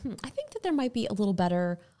then I was like, I think that there might be a little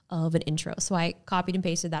better of an intro. So I copied and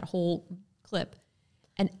pasted that whole clip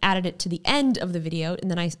and added it to the end of the video.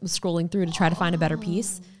 And then I was scrolling through to try to find a better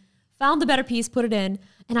piece. Found the better piece, put it in,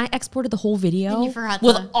 and I exported the whole video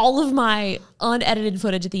with all of my unedited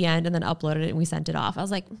footage at the end and then uploaded it and we sent it off. I was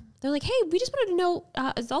like, they're like, hey, we just wanted to know,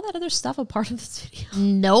 is all that other stuff a part of this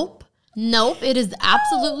video? Nope, it is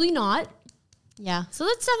absolutely not. Yeah, so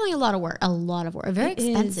that's definitely a lot of work. Very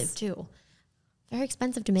expensive too. Very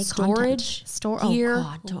expensive to make storage, gear,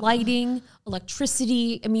 lighting,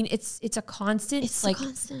 electricity. I mean, it's a constant,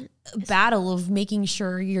 battle of making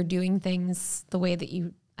sure you're doing things the way that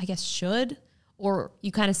you, I guess, should, or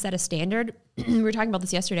you kind of set a standard. We were talking about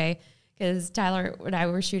this yesterday because Tyler and I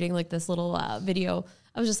were shooting like this little video.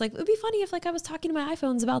 I was just like, it would be funny if like I was talking to my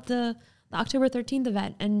iPhones about the October 13th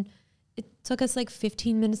event, and it took us like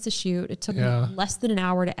 15 minutes to shoot. It took me less than an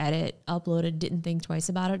hour to edit, uploaded, didn't think twice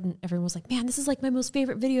about it. And everyone was like, man, this is like my most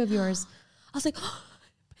favorite video of yours. I was like,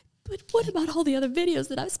 but what about all the other videos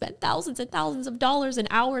that I've spent thousands and thousands of dollars and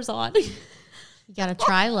hours on? You got to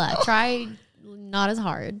try not as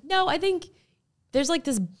hard. No, I think there's like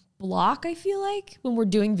this block, I feel like, when we're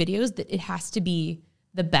doing videos that it has to be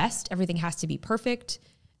the best. Everything has to be perfect.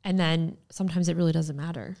 And then sometimes it really doesn't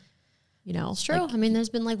matter. You know, it's true. Like, I mean, there's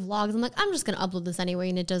been like vlogs. I'm like, I'm just going to upload this anyway.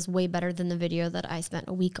 And it does way better than the video that I spent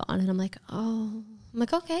a week on. And I'm like,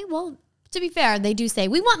 okay, well, to be fair, they do say,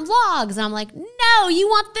 we want vlogs. And I'm like, no, you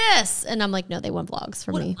want this. And I'm like, no, they want vlogs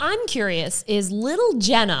for me. I'm curious is little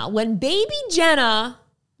Jenna, when baby Jenna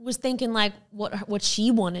was thinking like what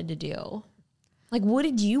she wanted to do. Like, what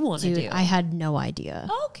did you want to do? I had no idea.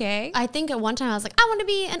 Okay. I think at one time I was like, I want to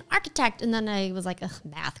be an architect. And then I was like,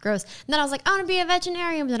 math, gross. And then I was like, I want to be a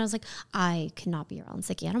veterinarian. But then I was like, I cannot be around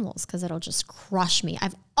sick animals because it'll just crush me.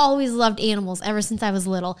 I've always loved animals ever since I was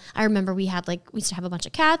little. I remember we used to have a bunch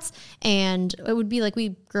of cats. And it would be like, we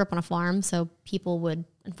grew up on a farm. So people would,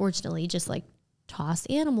 unfortunately, just like toss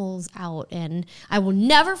animals out. And I will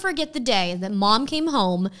never forget the day that mom came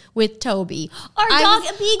home with Toby. Our dog,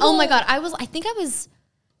 a beagle. Oh my God. I think I was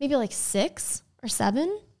maybe like 6 or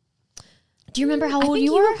 7. Do you remember how old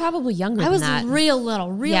you were? You were probably younger than that. I was real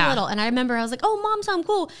little. And I remember I was like, oh, Mom, sound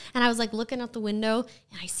cool. And I was like looking out the window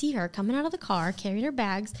and I see her coming out of the car, carrying her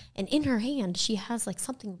bags. And in her hand, she has like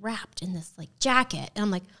something wrapped in this like jacket. And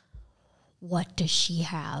I'm like, what does she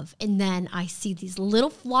have? And then I see these little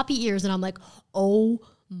floppy ears and I'm like, oh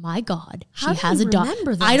my God, she has a dog.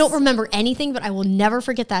 I don't remember anything, but I will never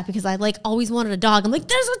forget that because I like always wanted a dog. I'm like,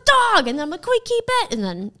 there's a dog. And then I'm like, can we keep it? And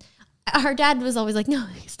then her dad was always like, no,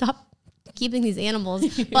 stop keeping these animals.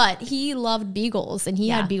 But he loved beagles and he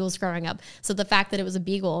had beagles growing up. So the fact that it was a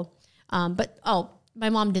beagle, my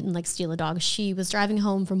mom didn't like steal a dog. She was driving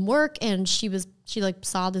home from work and she like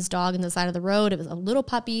saw this dog on the side of the road. It was a little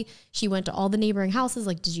puppy. She went to all the neighboring houses.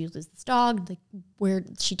 Like, did you lose this dog? Like, where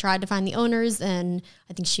she tried to find the owners. And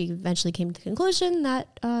I think she eventually came to the conclusion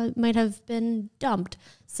that might have been dumped.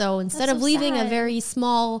 So instead of leaving a very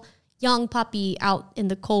small young puppy out in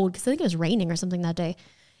the cold, because I think it was raining or something that day,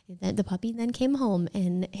 the puppy then came home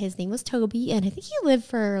and his name was Toby. And I think he lived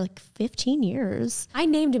for like 15 years. I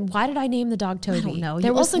named him. Why did I name the dog Toby? I don't know.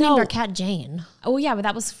 You also named our cat Jane. Oh, yeah, but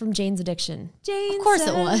that was from Jane's Addiction. Jane. Of course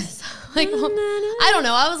it was. Like, I don't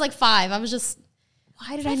know. I was like 5. I was just.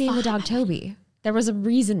 Why did I name the dog Toby? There was a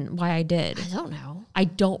reason why I did. I don't know. I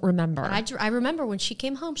don't remember. I remember when she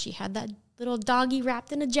came home, she had that little doggy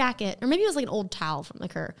wrapped in a jacket. Or maybe it was like an old towel from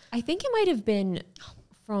like her. I think it might have been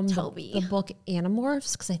from the book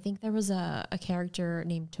Animorphs, because I think there was a character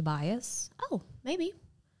named Tobias. Oh, maybe.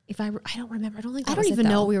 I don't remember. I don't think I don't even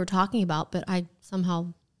know what we were talking about, but I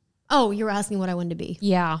somehow. Oh, you were asking what I wanted to be.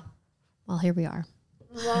 Yeah. Well, here we are.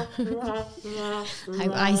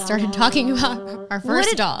 I started talking about our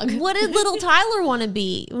first dog. What did little Tyler want to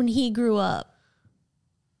be when he grew up?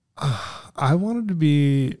 I wanted to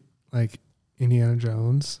be like Indiana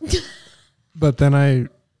Jones, but then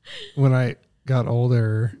when I got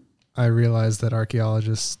older, I realized that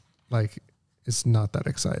archaeologists, like, it's not that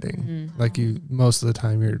exciting. Mm-hmm. Like, most of the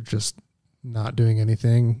time you're just not doing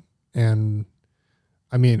anything. And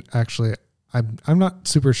I mean, actually, I'm not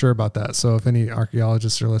super sure about that. So if any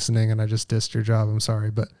archaeologists are listening and I just dissed your job, I'm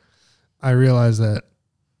sorry. But I realized that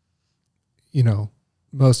you know,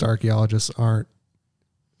 most archaeologists aren't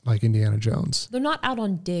like Indiana Jones. They're not out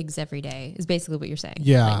on digs every day is basically what you're saying.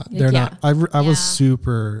 Yeah, like, they're not. I was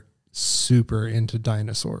super into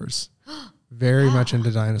dinosaurs. Very much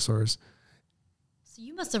into dinosaurs. So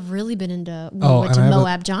you must have really been into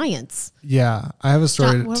Moab giants. Yeah, I have a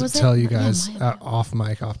story to tell you guys off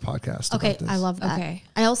podcast. Okay, about this. I love that. Okay.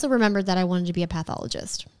 I also remembered that I wanted to be a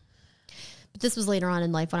pathologist. But this was later on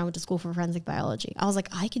in life when I went to school for forensic biology. I was like,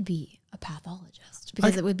 I could be a pathologist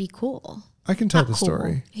because it would be cool. I can tell the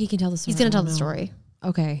story. He can tell the story. He's going to tell the story.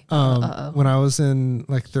 Okay. When I was in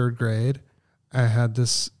like 3rd grade, I had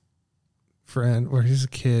this friend where he's a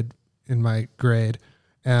kid in my grade,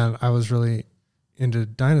 and I was really into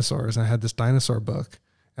dinosaurs. And I had this dinosaur book,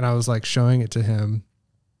 and I was like showing it to him,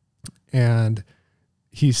 and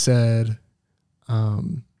he said,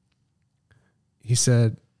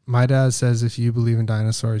 my dad says if you believe in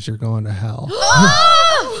dinosaurs, you're going to hell.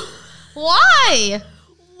 Why?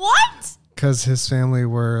 What? Because his family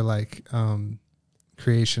were like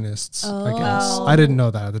creationists, I guess. I didn't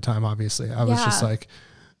know that at the time, obviously. I was just like,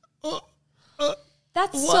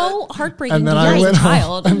 that's what? so heartbreaking and then to I hear went as a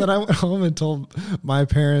child. And then I went home and told my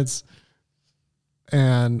parents,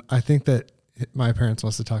 and I think that my parents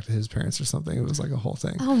must have talked to his parents or something. It was like a whole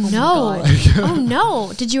thing. Oh no. Oh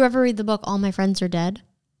no. Did you ever read the book All My Friends Are Dead?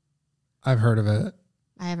 I've heard of it.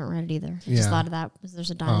 I haven't read it either. I just thought of that because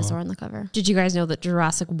there's a dinosaur on the cover. Did you guys know that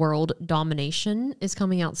Jurassic World Domination is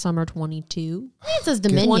coming out summer 22? I think it says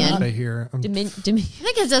Dominion. Get out of here. I think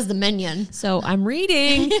it says Dominion. So I'm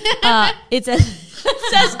reading. It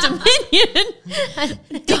says Dominion.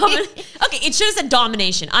 Okay, it should have said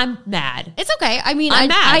Domination. I'm mad. It's okay. I mean, I'm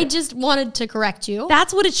mad. I just wanted to correct you.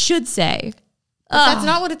 That's what it should say. That's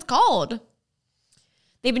not what it's called.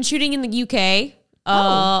 They've been shooting in the UK.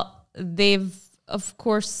 They've, of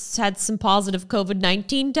course, had some positive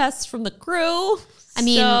COVID-19 tests from the crew. I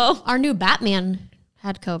mean, our new Batman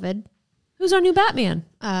had COVID. Who's our new Batman?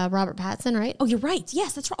 Robert Pattinson, right? Oh, you're right.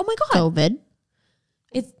 Yes, that's right. Oh my God. COVID.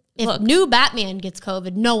 If new Batman gets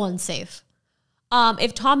COVID, no one's safe.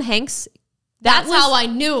 If Tom Hanks, that's how I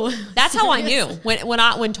knew. That's how I knew.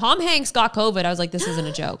 When Tom Hanks got COVID, I was like, this isn't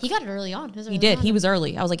a joke. He got it early on. He did. He was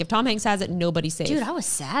early. I was like, if Tom Hanks has it, nobody's safe. Dude, I was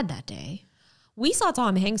sad that day. We saw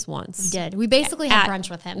Tom Hanks once. We did. We basically had brunch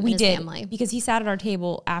with him and his family. Because he sat at our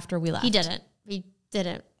table after we left. He didn't.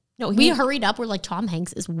 No, we hurried up. We're like, Tom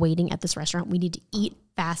Hanks is waiting at this restaurant. We need to eat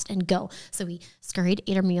fast and go. So we scurried,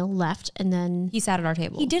 ate our meal, left, and then he sat at our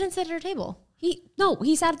table. He didn't sit at our table. He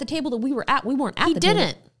sat at the table that we were at. We weren't at the table. He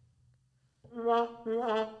didn't.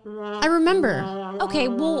 I remember. Okay,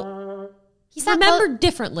 well, he remembered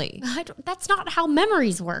differently. That's not how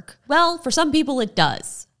memories work. Well, for some people it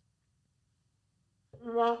does. Do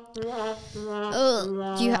you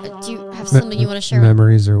have something you want to share?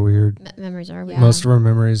 Memories are weird. Memories are weird. Most of our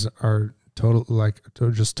memories are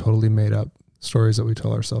totally made up stories that we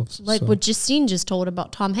tell ourselves. Like what Justine just told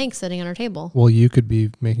about Tom Hanks sitting on our table. Well, you could be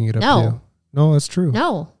making it up too. No, that's true.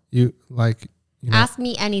 No. Ask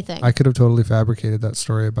me anything. I could have totally fabricated that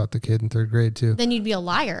story about the kid in 3rd grade too. Then you'd be a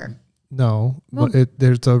liar. No, but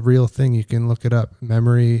there's a real thing. You can look it up.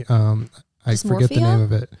 Memory. I forget the name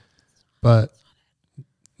of it, but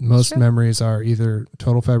most memories are either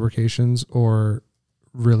total fabrications or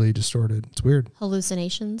really distorted. It's weird.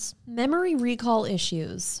 Hallucinations. Memory recall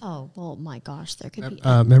issues. Oh, well, my gosh. There could be.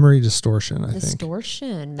 Memory distortion, I think.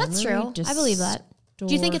 Distortion. That's true. I believe that.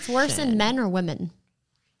 Do you think it's worse in men or women?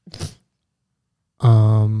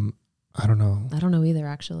 I don't know. I don't know either,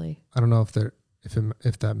 actually. I don't know if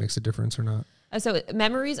that makes a difference or not. So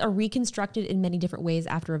memories are reconstructed in many different ways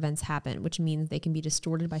after events happen, which means they can be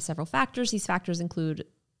distorted by several factors. These factors include,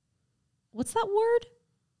 what's that word?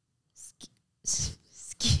 Schemas?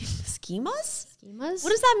 What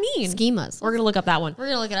does that mean? Schemas. We're going to look up that one. We're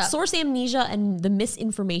going to look it up. Source amnesia and the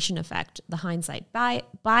misinformation effect, the hindsight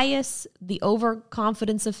bias, the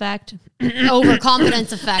overconfidence effect.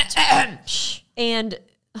 Overconfidence effect. And,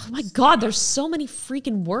 oh my God, there's so many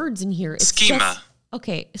freaking words in here. It's Schema.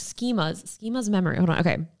 Schema's memory. Hold on.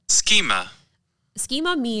 Okay. Schema.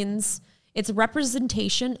 Schema means it's a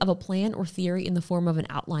representation of a plan or theory in the form of an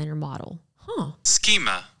outline or model. Huh.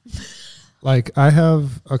 Schema. Like I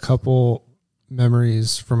have a couple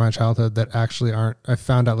memories from my childhood that actually I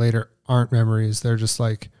found out later aren't memories. They're just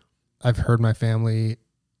like, I've heard my family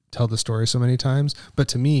tell the story so many times, but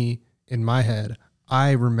to me, in my head,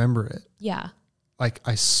 I remember it. Yeah. Like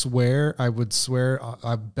I would swear,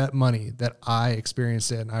 I bet money that I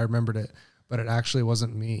experienced it and I remembered it, but it actually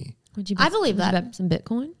wasn't me. I believe that. Bet some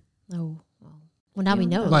Bitcoin? Well, now we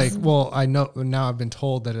know. Like, well, I know now I've been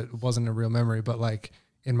told that it wasn't a real memory, but like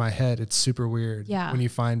in my head, it's super weird. Yeah. When you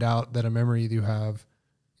find out that a memory you have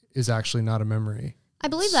is actually not a memory. I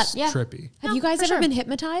believe that. Yeah. Trippy. Have you guys ever been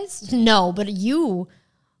hypnotized? No, but you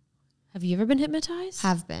Have you ever been hypnotized?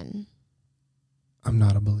 have been. I'm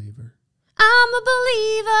not a believer. I'm a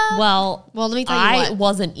believer. Well, let me tell you I what.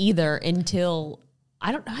 wasn't either until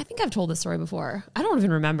I think I've told this story before. I don't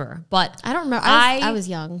even remember, but I don't remember. I was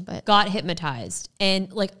young, but got hypnotized,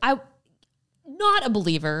 and like I'm not a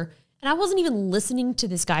believer, and I wasn't even listening to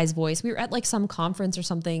this guy's voice. We were at like some conference or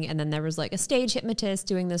something, and then there was like a stage hypnotist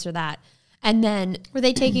doing this or that, and then were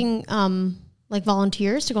they taking like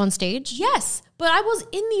volunteers to go on stage? yes, but I was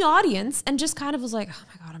in the audience and just kind of was like, oh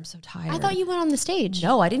my God, I'm so tired. I thought you went on the stage.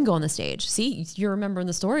 No, I didn't go on the stage. See, you're remembering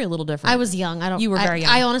the story a little different. I was young. You were very young.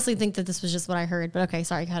 I honestly think that this was just what I heard, but okay,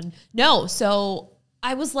 sorry, go ahead. No, so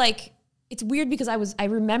I was like, it's weird because I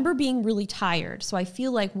remember being really tired. So I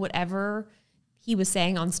feel like whatever he was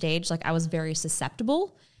saying on stage, like I was very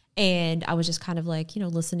susceptible, and I was just kind of like,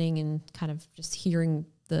 listening and kind of just hearing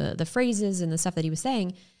the phrases and the stuff that he was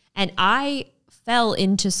saying. And I fell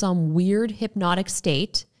into some weird hypnotic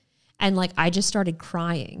state, and like I just started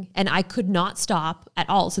crying, and I could not stop at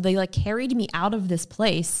all. So they like carried me out of this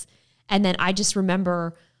place, and then I just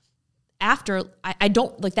remember after I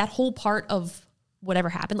don't like that whole part of whatever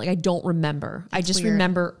happened. Like I don't remember. I just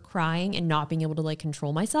remember crying and not being able to like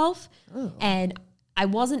control myself. Oh. And I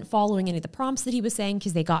wasn't following any of the prompts that he was saying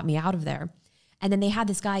because they got me out of there. And then they had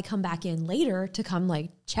this guy come back in later to come like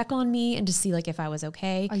check on me and to see like if I was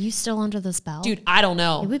okay. Are you still under the spell? Dude, I don't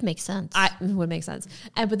know. It would make sense. It would make sense.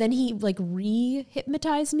 But then he like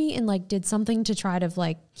re-hypnotized me and like did something to try to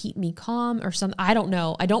like keep me calm or something. I don't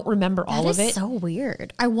know. I don't remember all of it. That is so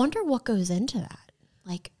weird. I wonder what goes into that.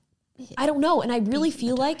 Like, I don't know. And I really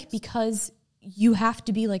feel like because you have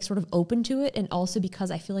to be like sort of open to it, and also because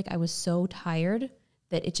I feel like I was so tired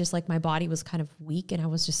that it just like my body was kind of weak and I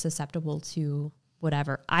was just susceptible to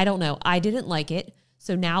whatever. I don't know. I didn't like it.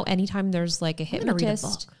 So now anytime there's like a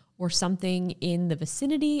hypnotist or something in the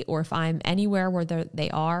vicinity, or if I'm anywhere where they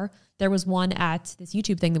are, there was one at this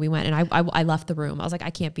YouTube thing that we went, and I left the room. I was like, I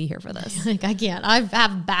can't be here for this. Like I can't. I've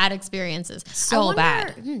had bad experiences. So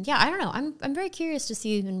bad. Yeah, I don't know. I'm very curious to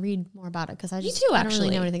see and read more about it because I don't really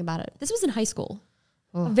know anything about it. This was in high school.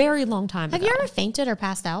 A very long time ago. Have you ever fainted or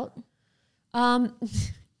passed out?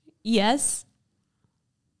 Yes.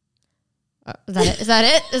 Is that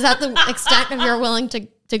it? Is that the extent of you're willing to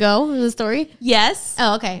go in the story? Yes.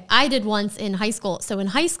 Oh, okay. I did once in high school. So in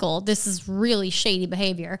high school, this is really shady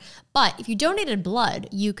behavior. But if you donated blood,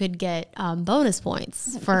 you could get bonus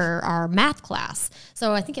points for our math class.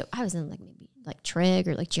 So I think I was in like maybe like trig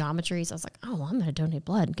or like geometry. So I was like, oh, I'm going to donate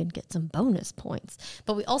blood and could get some bonus points.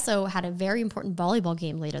 But we also had a very important volleyball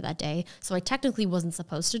game later that day. So I technically wasn't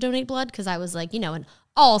supposed to donate blood because I was like, an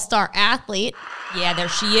all-star athlete. Yeah, there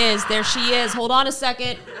she is. There she is. Hold on a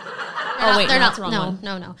second. They're not.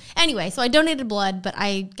 No. Anyway, so I donated blood, but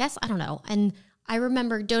I guess, I don't know. And I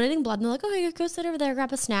remember donating blood and they're like, oh, go sit over there,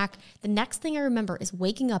 grab a snack. The next thing I remember is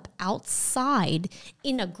waking up outside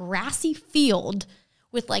in a grassy field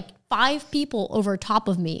with like 5 people over top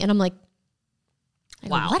of me. And I'm like,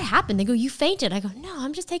 wow, what happened? They go, you fainted. I go, no,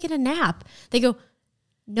 I'm just taking a nap. They go,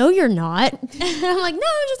 no, you're not. And I'm like, no,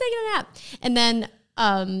 I'm just taking a nap. And then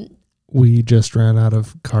we just ran out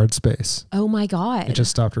of card space. Oh my God. It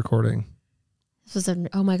just stopped recording.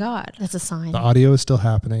 Oh my God. That's a sign. The audio is still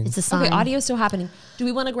happening. It's a sign. Okay, audio is still happening. Do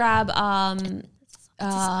we want to grab,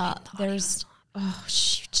 there's, oh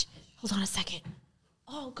shoot. Hold on a second.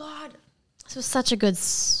 Oh God. This was such a good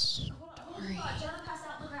story. Jenna passed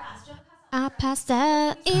out in the grass. I passed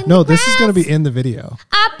out in the grass. No, this is going to be in the video.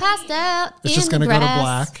 I passed out It's just going to go to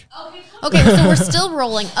black. Okay, so we're still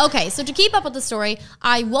rolling. Okay, so to keep up with the story,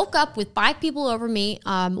 I woke up with 5 people over me.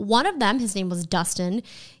 One of them, his name was Dustin.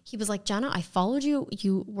 He was like, Jenna, I followed you.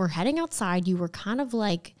 You were heading outside. You were kind of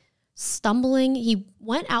like stumbling. He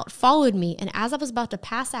went out, followed me, and as I was about to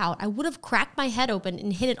pass out, I would have cracked my head open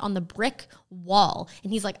and hit it on the brick wall.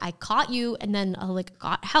 And he's like, I caught you, and then I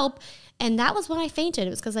got help. And that was when I fainted. It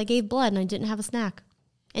was because I gave blood and I didn't have a snack.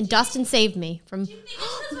 And Dustin saved me from... Do you think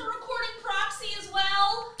this is a recording proxy as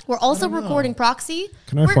well? We're also recording proxy.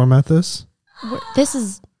 Can I format this? This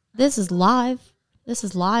is live. This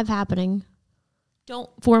is live happening. Don't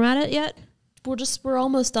format it yet. We're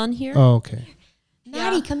almost done here. Oh, okay.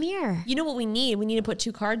 Maddie, come here. You know what we need? We need to put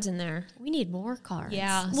 2 cards in there. We need more cards.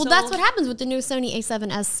 Yeah. Well, that's what happens with the new Sony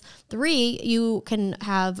A7S III. You can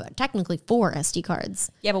have technically 4 SD cards.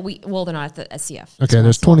 Yeah, but they're not at the SCF. Okay,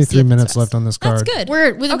 there's 23 minutes left on this card. That's good.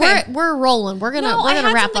 We're rolling. We're gonna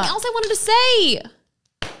wrap up. Something else I wanted to say.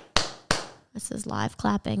 This is live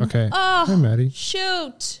clapping. Okay. Oh, hi, Maddie.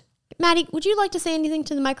 Shoot. Maddie, would you like to say anything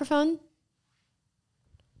to the microphone?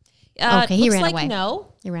 Okay, he ran away.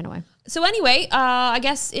 No. He ran away. So anyway, I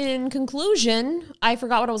guess in conclusion, I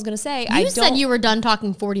forgot what I was going to say. You said you were done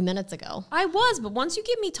talking 40 minutes ago. I was, but once you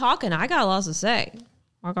get me talking, I got lots to say.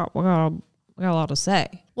 I got a lot to say.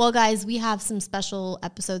 Well, guys, we have some special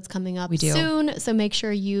episodes coming up soon, so make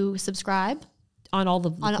sure you subscribe. On all of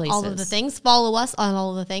the places. All of the things. Follow us on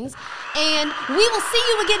all of the things. And we will see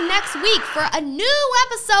you again next week for a new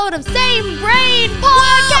episode of Same Brain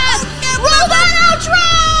Podcast. Roll that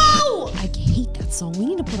outro! I hate that song. We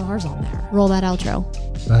need to put ours on there. Roll that outro.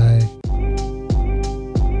 Bye.